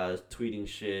 tweeting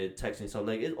shit, texting stuff.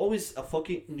 Like, it's always a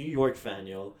fucking New York fan,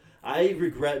 yo. I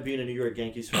regret being a New York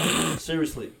Yankees fan.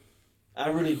 Seriously, I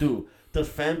really do. The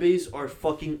fan base are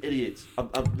fucking idiots,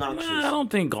 obnoxious. Nah, I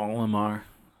don't think all of them are.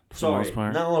 For the Sorry, most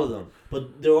part. not all of them,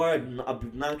 but there are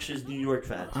obnoxious New York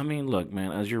fans. I mean, look,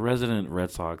 man, as your resident Red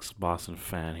Sox Boston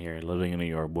fan here, living in New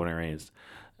York, born and raised,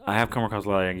 I have come across a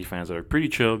lot of Yankee fans that are pretty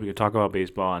chill. We can talk about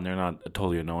baseball, and they're not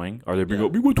totally annoying. Or they bring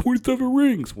up, we won 27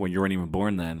 rings. Well, you weren't even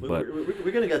born then. But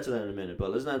We're gonna get to that in a minute,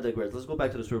 but let's not digress. Let's go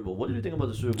back to the Super Bowl. What did you think about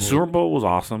the Super Bowl? Super Bowl was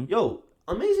awesome. Yo,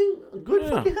 amazing, good Yeah.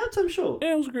 fucking halftime show.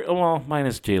 Yeah, it was great. Well,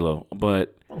 minus J-Lo.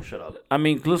 But, Oh, shut up. I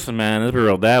mean, listen, man, let's be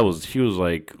real. She was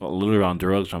like literally on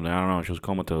drugs or something. I don't know. She was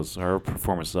comatose. Her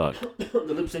performance sucked. The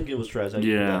lip syncing was trash. I give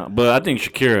you Yeah, that. but I think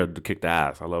Shakira kicked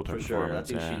ass. I loved her For sure. I performance.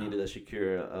 think yeah. she needed that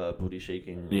Shakira booty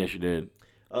shaking. Yeah, she did.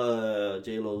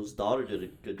 J-Lo's daughter did a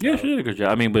good job. Yeah, she did a good job.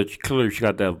 I mean, but clearly she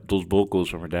got those vocals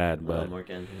from her dad. But Mark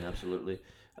Anthony, absolutely.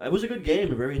 It was a good game,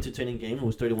 a very entertaining game. It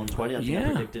was 31-20. I think I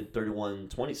Yeah. predicted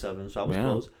 31-27, so I was yeah,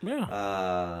 close.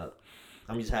 yeah.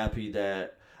 I'm just happy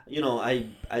that, I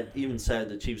even said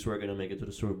the Chiefs were going to make it to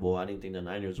the Super Bowl. I didn't think the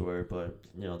Niners were, but,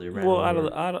 they ran Well, over.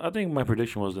 I think my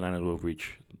prediction was the Niners will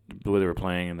reach the way they were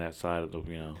playing in that side of the,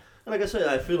 Like I said,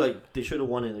 I feel like they should have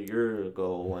won it a year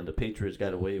ago when the Patriots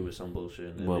got away with some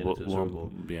bullshit and made it to the Super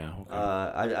Bowl. Yeah.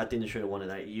 Okay. I think they should have won it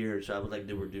that year, so I was like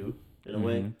they were due in a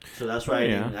way. Mhm. So that's why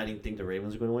Yeah. I didn't think the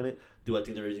Ravens were going to win it. Do I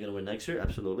think the Ravens are going to win next year?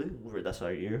 Absolutely. That's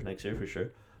our year next year for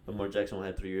sure. Lamar Jackson will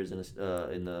have 3 years in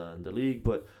the league,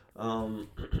 but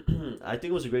I think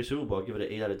it was a great Super Bowl. I'll give it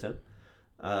an 8 out of 10.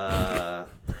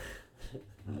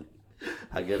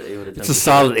 I get an 8 out of 10. It's a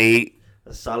solid 8.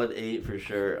 A solid 8 for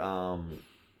sure.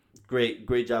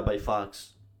 Great job by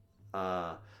Fox.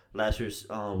 Last year's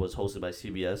was hosted by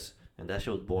CBS, and that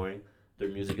show was boring. Their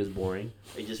music is boring.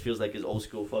 It just feels like it's old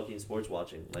school fucking sports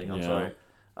watching. Like, I'm Yeah. sorry.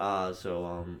 I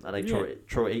like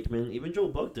Troy Aikman. Even Joe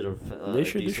Buck did a They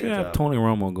should decent have job. Tony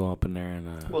Romo go up in there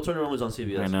and. Well, Tony Romo was on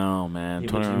CBS. I know, man. He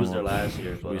Tony was Romo there last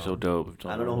year, but be so dope. if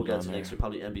I Tony don't know who Romo was gets on next there. year.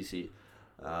 Probably NBC.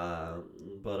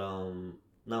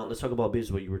 Now let's talk about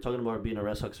baseball. You were talking about being a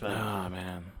Red Sox fan. Ah,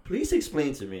 man. Please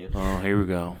explain to me. Oh, here we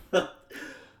go.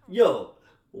 Yo,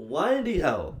 why in the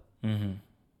hell? Mm-hmm.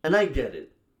 And I get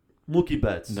it. Mookie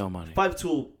Betts. No money.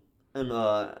 5'2", and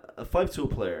a 5'2"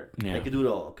 player. Yeah. That could do it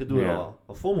all. Could do it Yeah. all.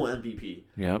 A former MVP.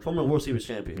 Yep. Former World Series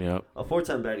champion. Yep. A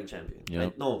 4-time batting champion.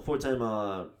 Yep. No, 4-time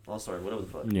All-Star, whatever the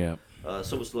fuck. Yep.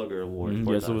 Silver Slugger Award. Mm-hmm.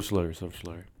 4 Yeah, times. Silver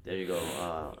Slugger. There you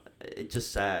go. It's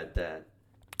just sad that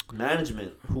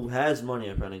management, who has money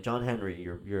apparently, John Henry,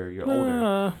 your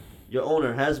owner, your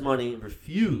owner has money,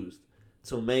 refused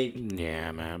to make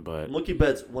Yeah, man, but Mookie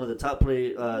Betts one of the top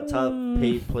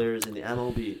paid players in the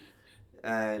MLB.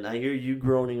 And I hear you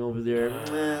groaning over there.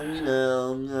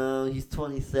 No, he's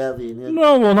 27.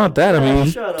 no, well, not that. I mean,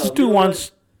 Shut this up. dude You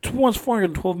know wants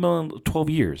 412 million, 12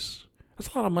 years.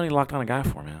 That's a lot of money locked on a guy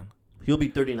for, man. He'll be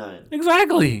 39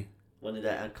 Exactly. when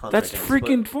that contract That's ends,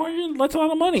 freaking 400. That's a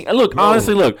lot of money. And look, Bro.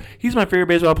 honestly, he's my favorite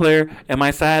baseball player. Am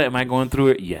I sad? Am I going through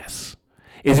it? Yes.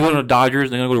 Is he going to the Dodgers?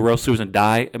 They're going to go to World Series and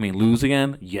die? I mean, lose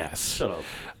again? Yes. Shut up.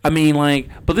 I mean,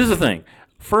 but this is the thing.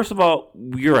 First of all,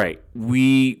 you're right.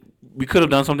 We could have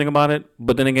done something about it,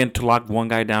 but then again, to lock one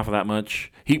guy down for that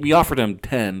much, we offered him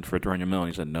 10 for 300 million.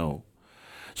 He said no.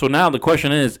 So now the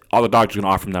question is, are the Dodgers going to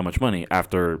offer him that much money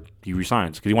after he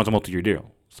resigns? Because he wants a multi-year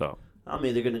deal. So I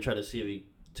mean, they're going to try to see if he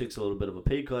takes a little bit of a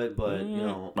pay cut, but, I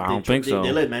don't think so.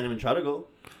 They let Manny Machado go.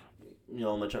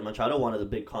 Machado wanted a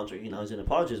big contract. He's in the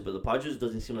Padres, but the Padres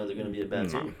doesn't seem like they're going to be a bad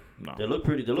team. No. They look decent.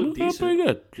 Pretty good. They're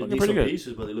Looking decent pretty good.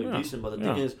 pieces, but they look Yeah. decent. But the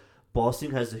thing is,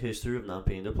 Boston has the history of not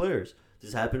paying their players.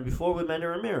 This happened before with Manny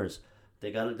Ramirez.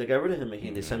 They got rid of him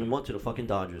and they sent him on to the fucking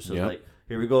Dodgers. So Yep.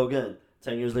 here we go again.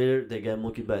 10 years later, they get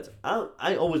Mookie Betts.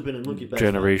 I always been a Mookie Betts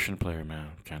fan. Generational player, man.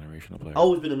 Generational player.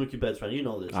 Always been a Mookie Betts fan. You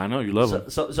know this. I know. You love him.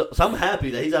 So I'm happy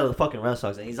that he's out of the fucking Red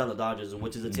Sox and he's on the Dodgers,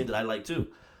 which is a team that I like too.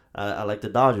 I like the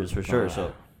Dodgers for sure.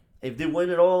 So if they win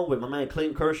it all with my man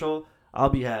Clayton Kershaw, I'll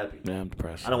be happy. Yeah, I'm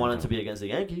depressed. I don't want it to be against the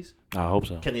Yankees. I hope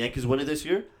so. Can the Yankees win it this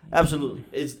year? Absolutely.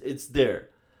 It's there.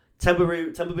 Tampa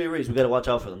Bay Rays, we got to watch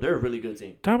out for them. They're a really good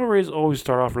team. Tampa Rays always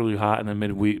start off really hot, and then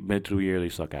mid to the year they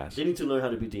suck ass. They need to learn how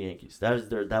to beat the Yankees. That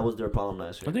was their problem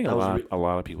last year. I think That a was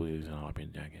lot of people use it on being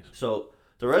Yankees. So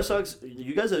The Red Sox,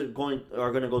 you guys are going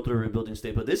to go through a rebuilding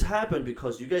state, but this happened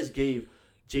because you guys gave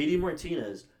JD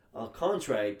Martinez a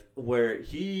contract where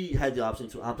he had the option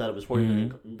to opt out of his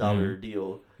 $40 million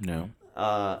deal. No.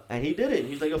 And he didn't.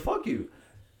 He's like, oh, fuck you.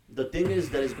 The thing is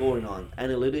that is going on.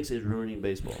 Analytics is ruining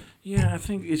baseball. Yeah, I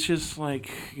think it's just like,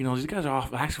 these guys are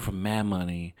off asking for mad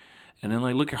money. And then,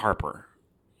 like, look at Harper.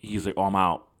 He's like, oh, I'm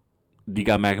out. You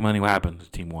got mad money. What happened? The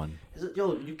team won.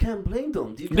 Yo, you can't blame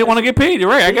them. They want to get paid. You're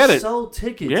right. I get it. They sell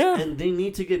tickets, and they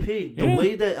need to get paid. The Yeah.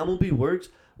 way that MLB works,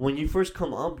 when you first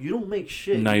come up, you don't make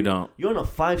shit. No, you don't. You're on a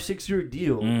 5-6 year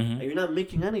deal, Mhm. and you're not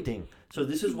making anything. So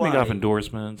this is why. Make off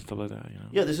endorsements, stuff like that.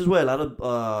 Yeah, this is why a lot of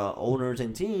owners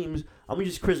and teams. I'm gonna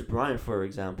use Chris Bryant for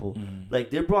example. Like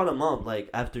they brought him up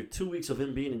like after 2 weeks of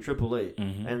him being in AAA,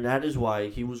 and that is why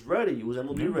he was ready. He was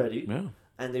MLB ready,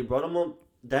 and they brought him up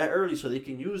that early so they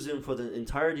can use him for the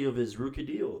entirety of his rookie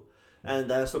deal. And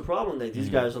that's the problem. That these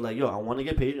guys are like, yo, I want to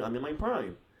get paid. I'm in my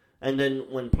prime. And then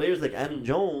when players like Adam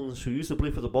Jones, who used to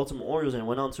play for the Baltimore Orioles and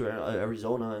went on to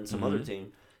Arizona and some other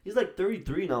team, he's like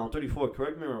 33 now, 34.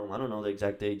 Correct me if I'm wrong. I don't know the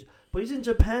exact age. But he's in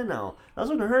Japan now.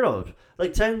 That's unheard of.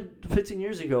 Like 10, 15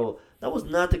 years ago, that was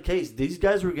not the case. These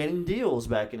guys were getting deals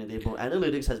back in the day. But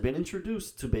analytics has been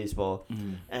introduced to baseball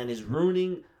and is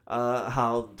ruining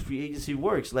how free agency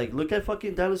works. Like, look at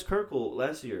fucking Dallas Keuchel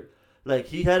last year. Like,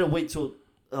 he had to wait till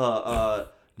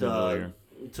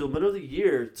till middle of the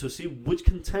year to see which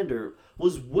contender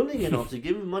was willing enough to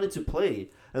give him money to play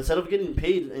instead of getting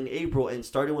paid in April and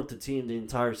starting with the team the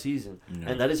entire season.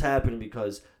 And that is happening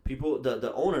because people,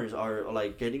 the owners are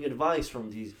like getting advice from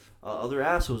these other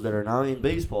assholes that are now in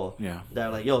baseball. That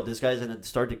are like, yo, this guy's gonna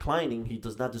start declining. He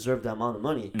does not deserve that amount of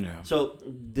money. So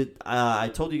I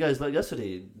told you guys like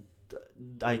yesterday,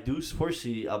 I do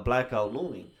foresee a blackout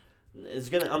looming. It's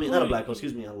gonna. I mean, not a blackout.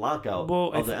 Excuse me, a lockout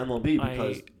of the MLB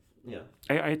because.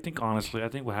 I think honestly,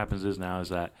 what happens is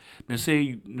that let's say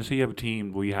you have a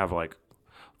team where you have like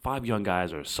 5 young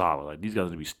guys that are solid. Like these guys are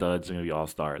gonna be studs, they're gonna be all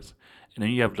stars. And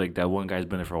then you have like that one guy's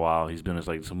been there for a while. He's been as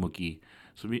like some rookie.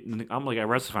 So I'm like at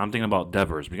Wrestling, I'm thinking about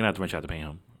Devers. We're gonna have to eventually have to pay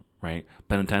him, right?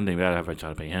 Benintendi, we gotta have to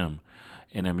eventually pay him.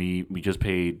 And then we just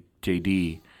paid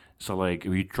JD. So like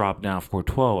if we drop down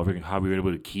 4-12, how are we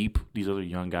able to keep these other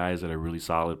young guys that are really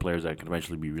solid players that can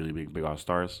eventually be really big all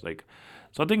stars? Like,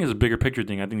 so I think it's a bigger picture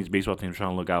thing. I think these baseball teams are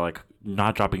trying to look out like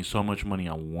not dropping so much money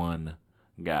on one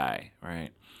guy,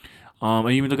 right? And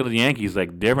even look at the Yankees,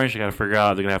 like they're eventually got to figure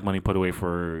out they're gonna have money put away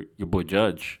for your boy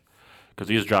Judge, because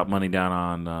he just dropped money down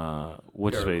on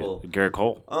Garrett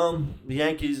Cole. The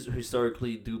Yankees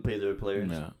historically do pay their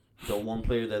players. The one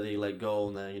player that they let go,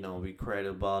 and then we cried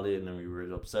about it, and then we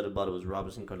were upset about it was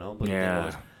Robinson Cano. But the thing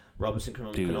was, Robinson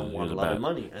Cano wanted a lot of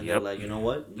money, and they're like, you know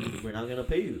what, we're not gonna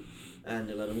pay you, and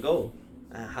they let him go.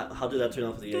 How did that turn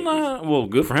out for the Yankees? Well,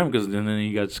 good for him because then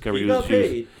he got discovered. He got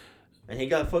paid, and he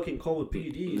got fucking caught with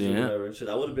PEDs or whatever. So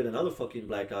that would have been another fucking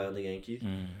black guy on the Yankees,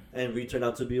 and we turned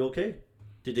out to be okay.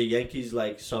 Did the Yankees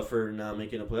suffer not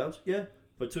making the playoffs? Yeah.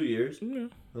 For 2 years,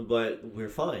 but we're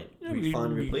fine. We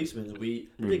found replacements. We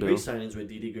did great signings with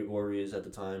Didi Gregorius at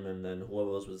the time, and then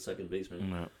whoever else was the second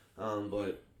baseman.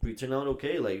 But we turned out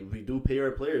okay. Like we do pay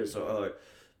our players, so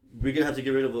we're gonna have to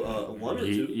get rid of one or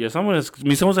two. Yeah, someone's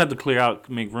have to clear out,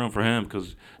 make room for him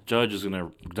because Judge is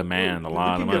gonna demand a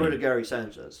lot of money. We can get rid of Gary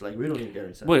Sanchez. Like we don't need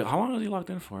Gary Sanchez. Wait, how long is he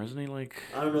locked in for? Isn't he like?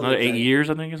 I don't know. Another 8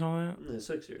 years, I think, or something like that.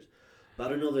 6 years. But I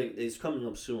don't know that it's coming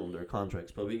up soon, their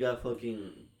contracts. But we got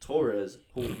fucking Torres,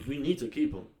 who we need to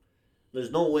keep him.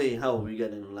 There's no way how we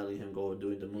getting letting him go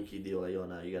doing the Mookie deal. Like, yo,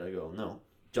 now you gotta go. No.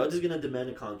 Judge is gonna demand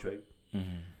a contract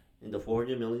in the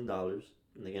 $400 million, and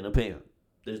they're gonna pay him.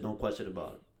 There's no question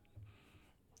about it.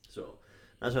 So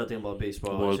that's what I think about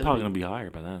baseball. Well, it's probably gonna be higher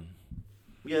by then.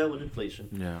 Yeah, with inflation.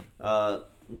 Yeah.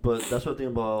 But that's what I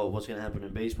think about what's gonna happen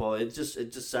in baseball. It's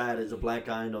just sad. It's a black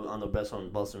guy on the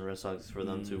Boston Red Sox for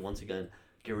them to once again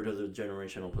get rid of the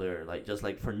generational player, just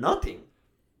for nothing.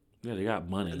 Yeah, they got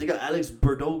money. They got Alex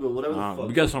Verdugo, whatever the fuck.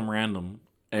 We got some random.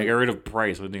 And get rid of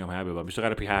Price. I think I'm happy about. We still got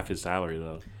to pay half his salary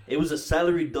though. It was a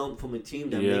salary dump from a team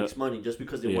that makes money just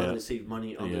because they wanted to save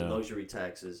money on the luxury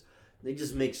taxes. It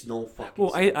just makes no fucking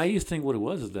sense. I used to think what it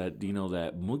was is that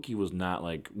that Mookie was not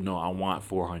like, no, I want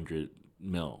 $400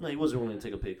 million. No, he wasn't willing to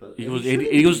take a pay cut. There were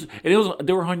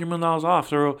 $100 million off.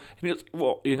 So he goes,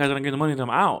 well, you guys are not getting the money, then I'm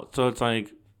out. So it's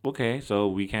like, okay, so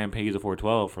we can't pay you the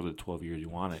 $412 for the 12 years you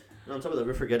want it. No, on top of that,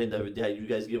 we're forgetting that you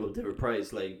guys give up David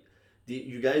Price. Like,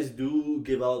 you guys do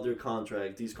give out these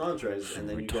contracts, and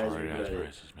then you guys Retarded ass regret it.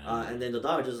 prices, man. And then the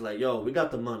Dodgers is like, yo, we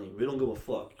got the money. We don't give a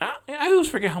fuck. I always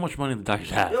forget how much money the Dodgers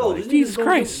have. Yo, Like, these niggas Jesus don't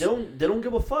Christ. they don't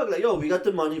give a fuck. Like, yo, we got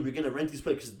the money. We're gonna rent these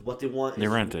places because what they want. They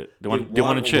is, rent it. They want a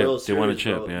World chip. They want a Series,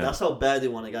 chip, bro. yeah. That's how bad they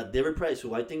want. They got David Price,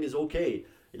 who I think is okay.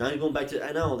 Now you're going back to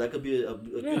NL. That could be a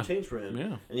Yeah. good change for him.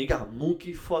 Yeah. And you got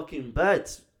Mookie fucking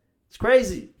Betts. It's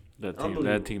crazy. That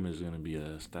Unbelievable. team is going to be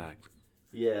stacked.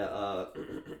 Yeah.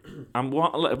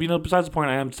 Besides the point,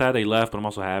 I am sad they left, but I'm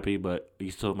also happy. But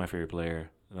he's still my favorite player,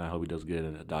 and I hope he does good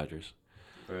in the Dodgers.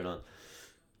 Right on.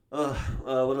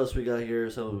 What else we got here?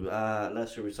 So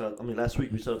last week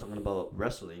we started talking about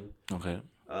wrestling. Okay.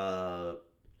 So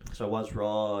I watched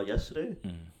Raw yesterday.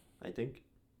 I think.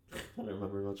 I don't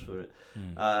remember much for it.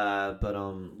 But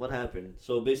what happened?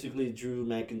 So basically, Drew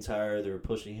McIntyre, they were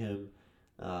pushing him.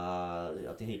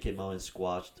 I think he came out and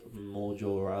squashed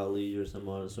Mojo Rawley or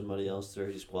somebody else there.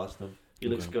 He squashed him. He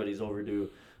looks good. He's overdue.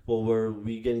 But where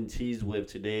we getting teased with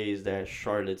today is that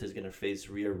Charlotte is gonna face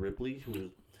Rhea Ripley,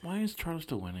 who Why is Charlotte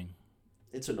still winning?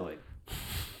 it's annoying.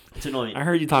 It's annoying. I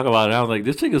heard you talk about it. I was like,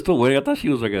 this chick is still winning. I thought she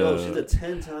was like No, she's a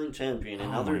 10-time champion,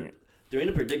 and now my- they're in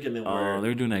a predicament where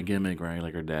they're doing that gimmick, right?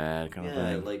 Like her dad kind of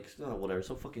yeah, thing. like whatever,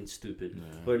 so fucking stupid. Yeah.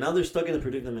 But now they're stuck in a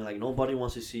predicament like nobody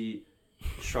wants to see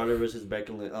Charlotte versus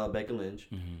Becky Lynch.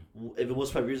 If it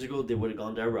was 5 years ago, they would have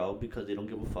gone that route because they don't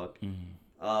give a fuck.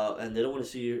 And they don't want to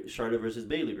see Charlotte versus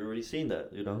Bayley. We've already seen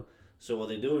that, you know. So what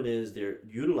they're doing is they're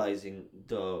utilizing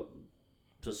the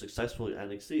successful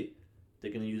NXT.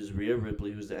 They're gonna use Rhea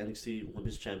Ripley, who's the NXT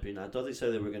Women's Champion. I thought they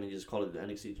said they were gonna just call it the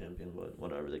NXT Champion, but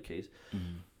whatever the case.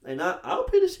 And I'll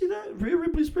pay to see that. Rhea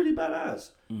Ripley's pretty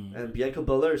badass, and Bianca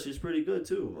Belair, she's pretty good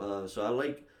too. So I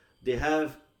like they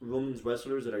have women's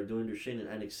wrestlers that are doing their shit in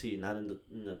NXT, not in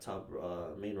the top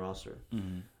main roster.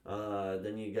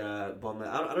 Then you got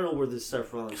I don't know where this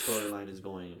Seth Rollins storyline is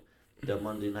going. The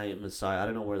Monday Night Messiah. I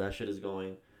don't know where that shit is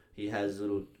going. He has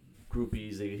little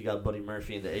groupies. He got Buddy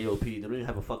Murphy and the AOP. They don't even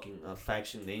have a fucking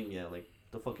faction name yet. Like,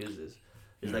 the fuck is this?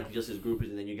 It's like just his groupies,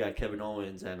 and then you got Kevin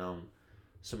Owens and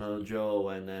Samoa Joe,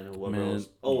 and then whoever else.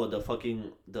 Oh, what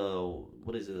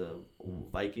is it? The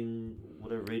Viking,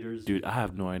 whatever, Raiders. Dude, I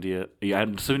have no idea. Yeah,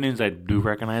 some names I do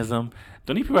recognize them.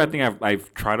 The only people I think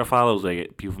I've tried to follow is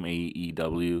like people from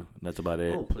AEW. That's about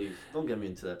it. Oh please, don't get me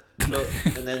into that. So,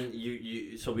 and then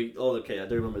okay, I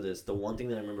do remember this. The one thing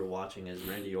that I remember watching is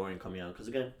Randy Orton coming out because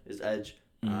again, it's Edge.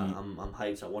 I'm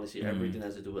hyped. I want to see everything that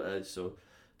has to do with Edge. So,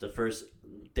 the first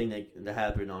thing that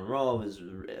happened on Raw was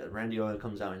Randy Orton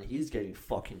comes out and he's getting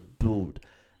fucking booed.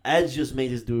 Edge just made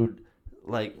this dude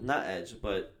like not Edge,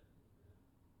 but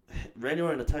Randy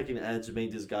Orton attacking Edge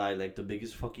made this guy like the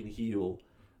biggest fucking heel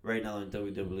right now in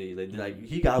WWE. Like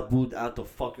he got booed out the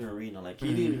fucking arena. Like he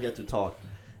didn't even get to talk.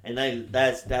 And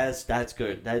that's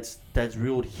good. That's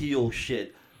real heel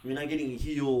shit. We're not getting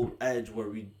heel Edge where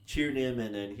we cheered him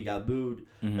and then he got booed.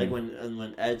 Like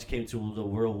when Edge came to the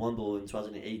World Rumble in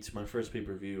 2008, my first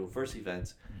pay-per-view, first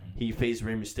event, he faced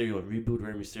Rey Mysterio and rebooed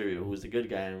Rey Mysterio, who was the good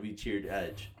guy, and we cheered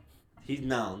Edge.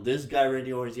 This guy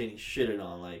Randy Orton's getting shitted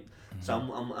on. Like, so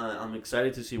I'm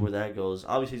excited to see where that goes.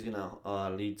 Obviously, he's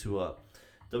gonna lead to a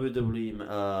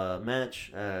WWE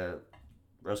match at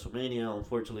WrestleMania.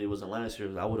 Unfortunately, it wasn't last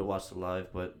year. I would have watched it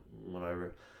live, but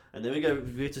whatever. And then we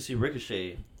get to see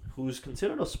Ricochet, who's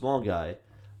considered a small guy.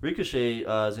 Ricochet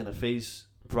is gonna face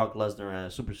Brock Lesnar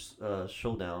at Super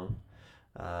Showdown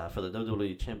for the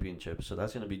WWE Championship, so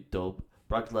that's gonna be dope.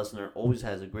 Brock Lesnar always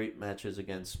has great matches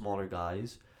against smaller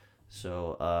guys,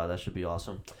 so that should be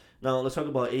awesome. Now let's talk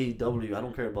about AEW. I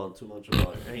don't care about too much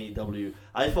about AEW.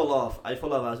 I fell off. I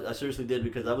seriously did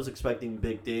because I was expecting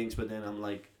big things, but then I'm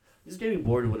like, just getting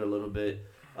bored with it a little bit.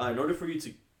 In order for you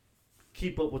to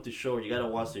keep up with the show, you gotta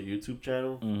watch their YouTube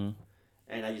channel.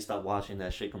 And I just stopped watching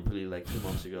that shit completely like 2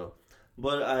 months ago.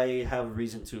 But I have a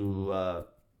reason to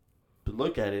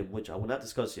look at it, which I will not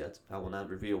discuss yet. I will not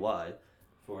reveal why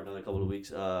for another couple of weeks.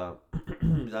 So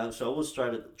I will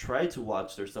try to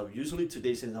watch their stuff. Usually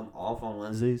today, since I'm off on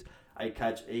Wednesdays, I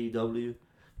catch AEW.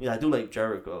 Yeah, I do like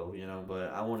Jericho, you know,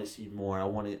 but I want to see more.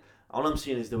 All I'm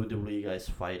seeing is WWE guys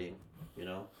fighting, you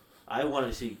know. I want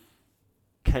to see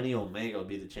Kenny Omega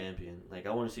be the champion. Like,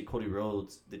 I want to see Cody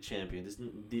Rhodes the champion.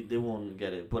 They won't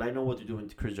get it. But I know what they're doing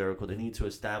to Chris Jericho. They need to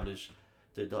establish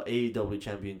the AEW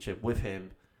championship with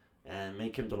him and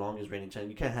make him the longest reigning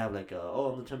champion. You can't have like,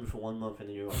 I'm the champion for 1 month and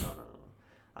then you're no.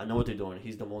 I know what they're doing.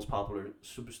 He's the most popular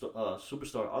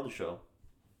superstar on the show.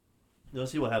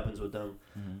 Let's see what happens with them.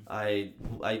 I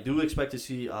do expect to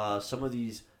see some of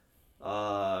these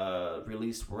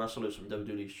released wrestlers from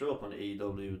WWE show up on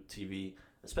AEW TV.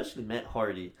 Especially Matt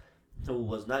Hardy. who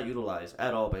was not utilized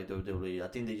at all by WWE. I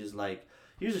think they just like,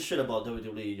 here's the shit about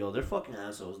WWE, yo, they're fucking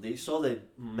assholes. They saw that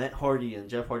Matt Hardy and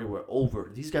Jeff Hardy were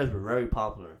over. These guys were very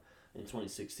popular in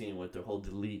 2016 with their whole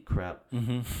delete crap.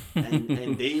 Mm-hmm.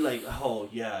 and they like, oh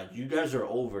yeah, you guys are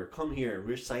over. Come here,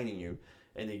 we're signing you.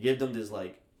 And they give them this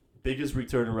like biggest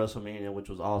return in WrestleMania, which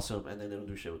was awesome, and then they don't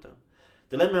do shit with them.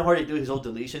 They let Matt Hardy do his whole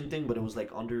deletion thing, but it was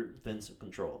like under Vince's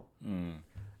control.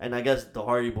 And I guess the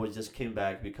Hardy Boys just came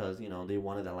back because, you know, they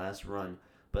wanted that last run.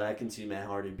 But I can see Matt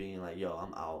Hardy being like, yo,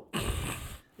 I'm out.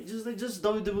 It's just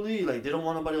WWE. Like, they don't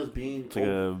want nobody else being... It's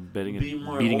like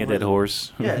beating a over dead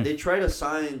horse. Yeah, they tried to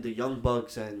sign the Young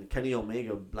Bucks and Kenny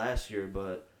Omega last year,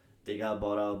 but they got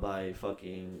bought out by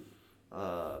fucking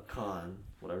Khan,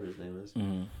 whatever his name is.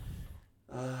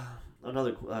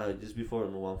 Another... just before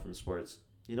we move on from sports.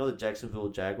 You know the Jacksonville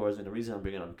Jaguars, and the reason I'm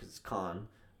bringing it up because it's Khan.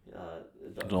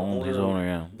 The owner,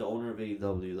 yeah. The owner of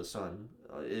AEW, the son.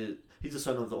 He's the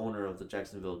son of the owner of the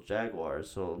Jacksonville Jaguars.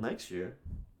 So next year,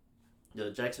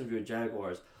 the Jacksonville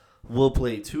Jaguars will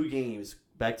play 2 games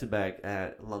back-to-back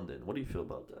at London. What do you feel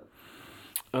about that?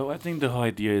 Oh, I think the whole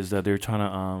idea is that they're trying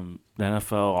to the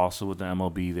NFL also with the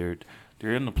MLB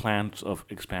they're in the plans of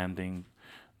expanding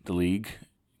the league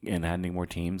and adding more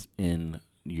teams in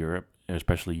Europe,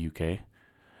 especially UK.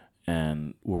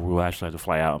 And we'll actually have to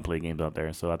fly out and play games out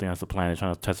there. So I think that's the plan. They're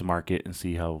trying to test the market and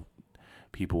see how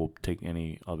people take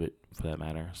any of it, for that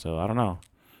matter. So I don't know.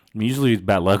 I mean, usually it's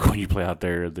bad luck when you play out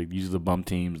there. Like, usually the bum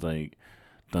teams like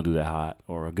don't do that hot,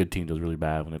 or a good team does really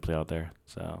bad when they play out there.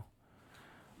 So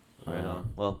Right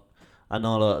on. Well, I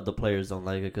know the players don't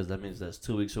like it because that means that's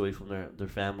 2 weeks away from their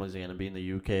families. They're gonna be in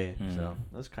the UK, so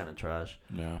that's kind of trash.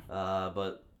 Yeah.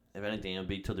 But if anything, it'll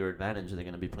be to their advantage. They're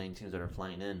gonna be playing teams that are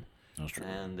flying in. That's true.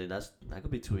 And that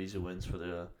could be 2 easy wins for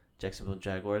the Jacksonville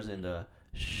Jaguars in the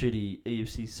shitty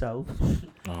AFC South.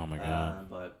 Oh my god.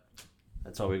 But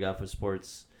that's all we got for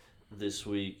sports this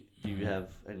week. Do you have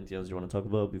anything else you want to talk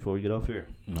about before we get off here?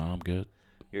 No, I'm good.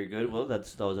 You're good. Well,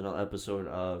 that was another episode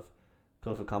of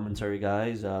Call for Commentary,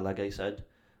 guys. Like I said,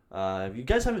 if you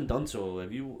guys haven't done so,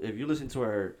 if you listen to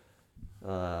our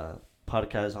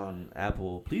podcast on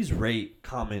Apple, please rate,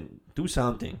 comment, do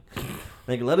something.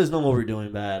 Like, let us know what we're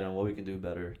doing bad and what we can do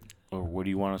better. Or what do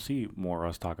you want to see more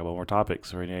us talk about, more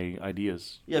topics or any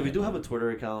ideas? Yeah, we do have a Twitter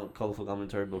account, Colorful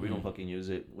Commentary, but we don't fucking use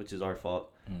it, which is our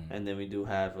fault. And then we do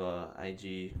have a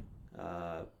IG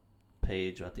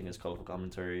page. I think it's Colorful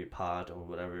Commentary Pod or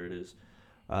whatever it is.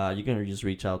 You can just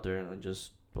reach out there and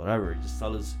just whatever. Just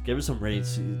tell us, give us some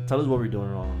rates, tell us what we're doing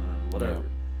wrong, whatever.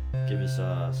 Yeah. Give us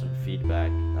some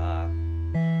feedback.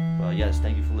 But yes,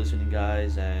 thank you for listening,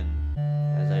 guys. And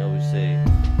as I always say,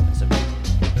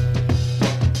 SMU.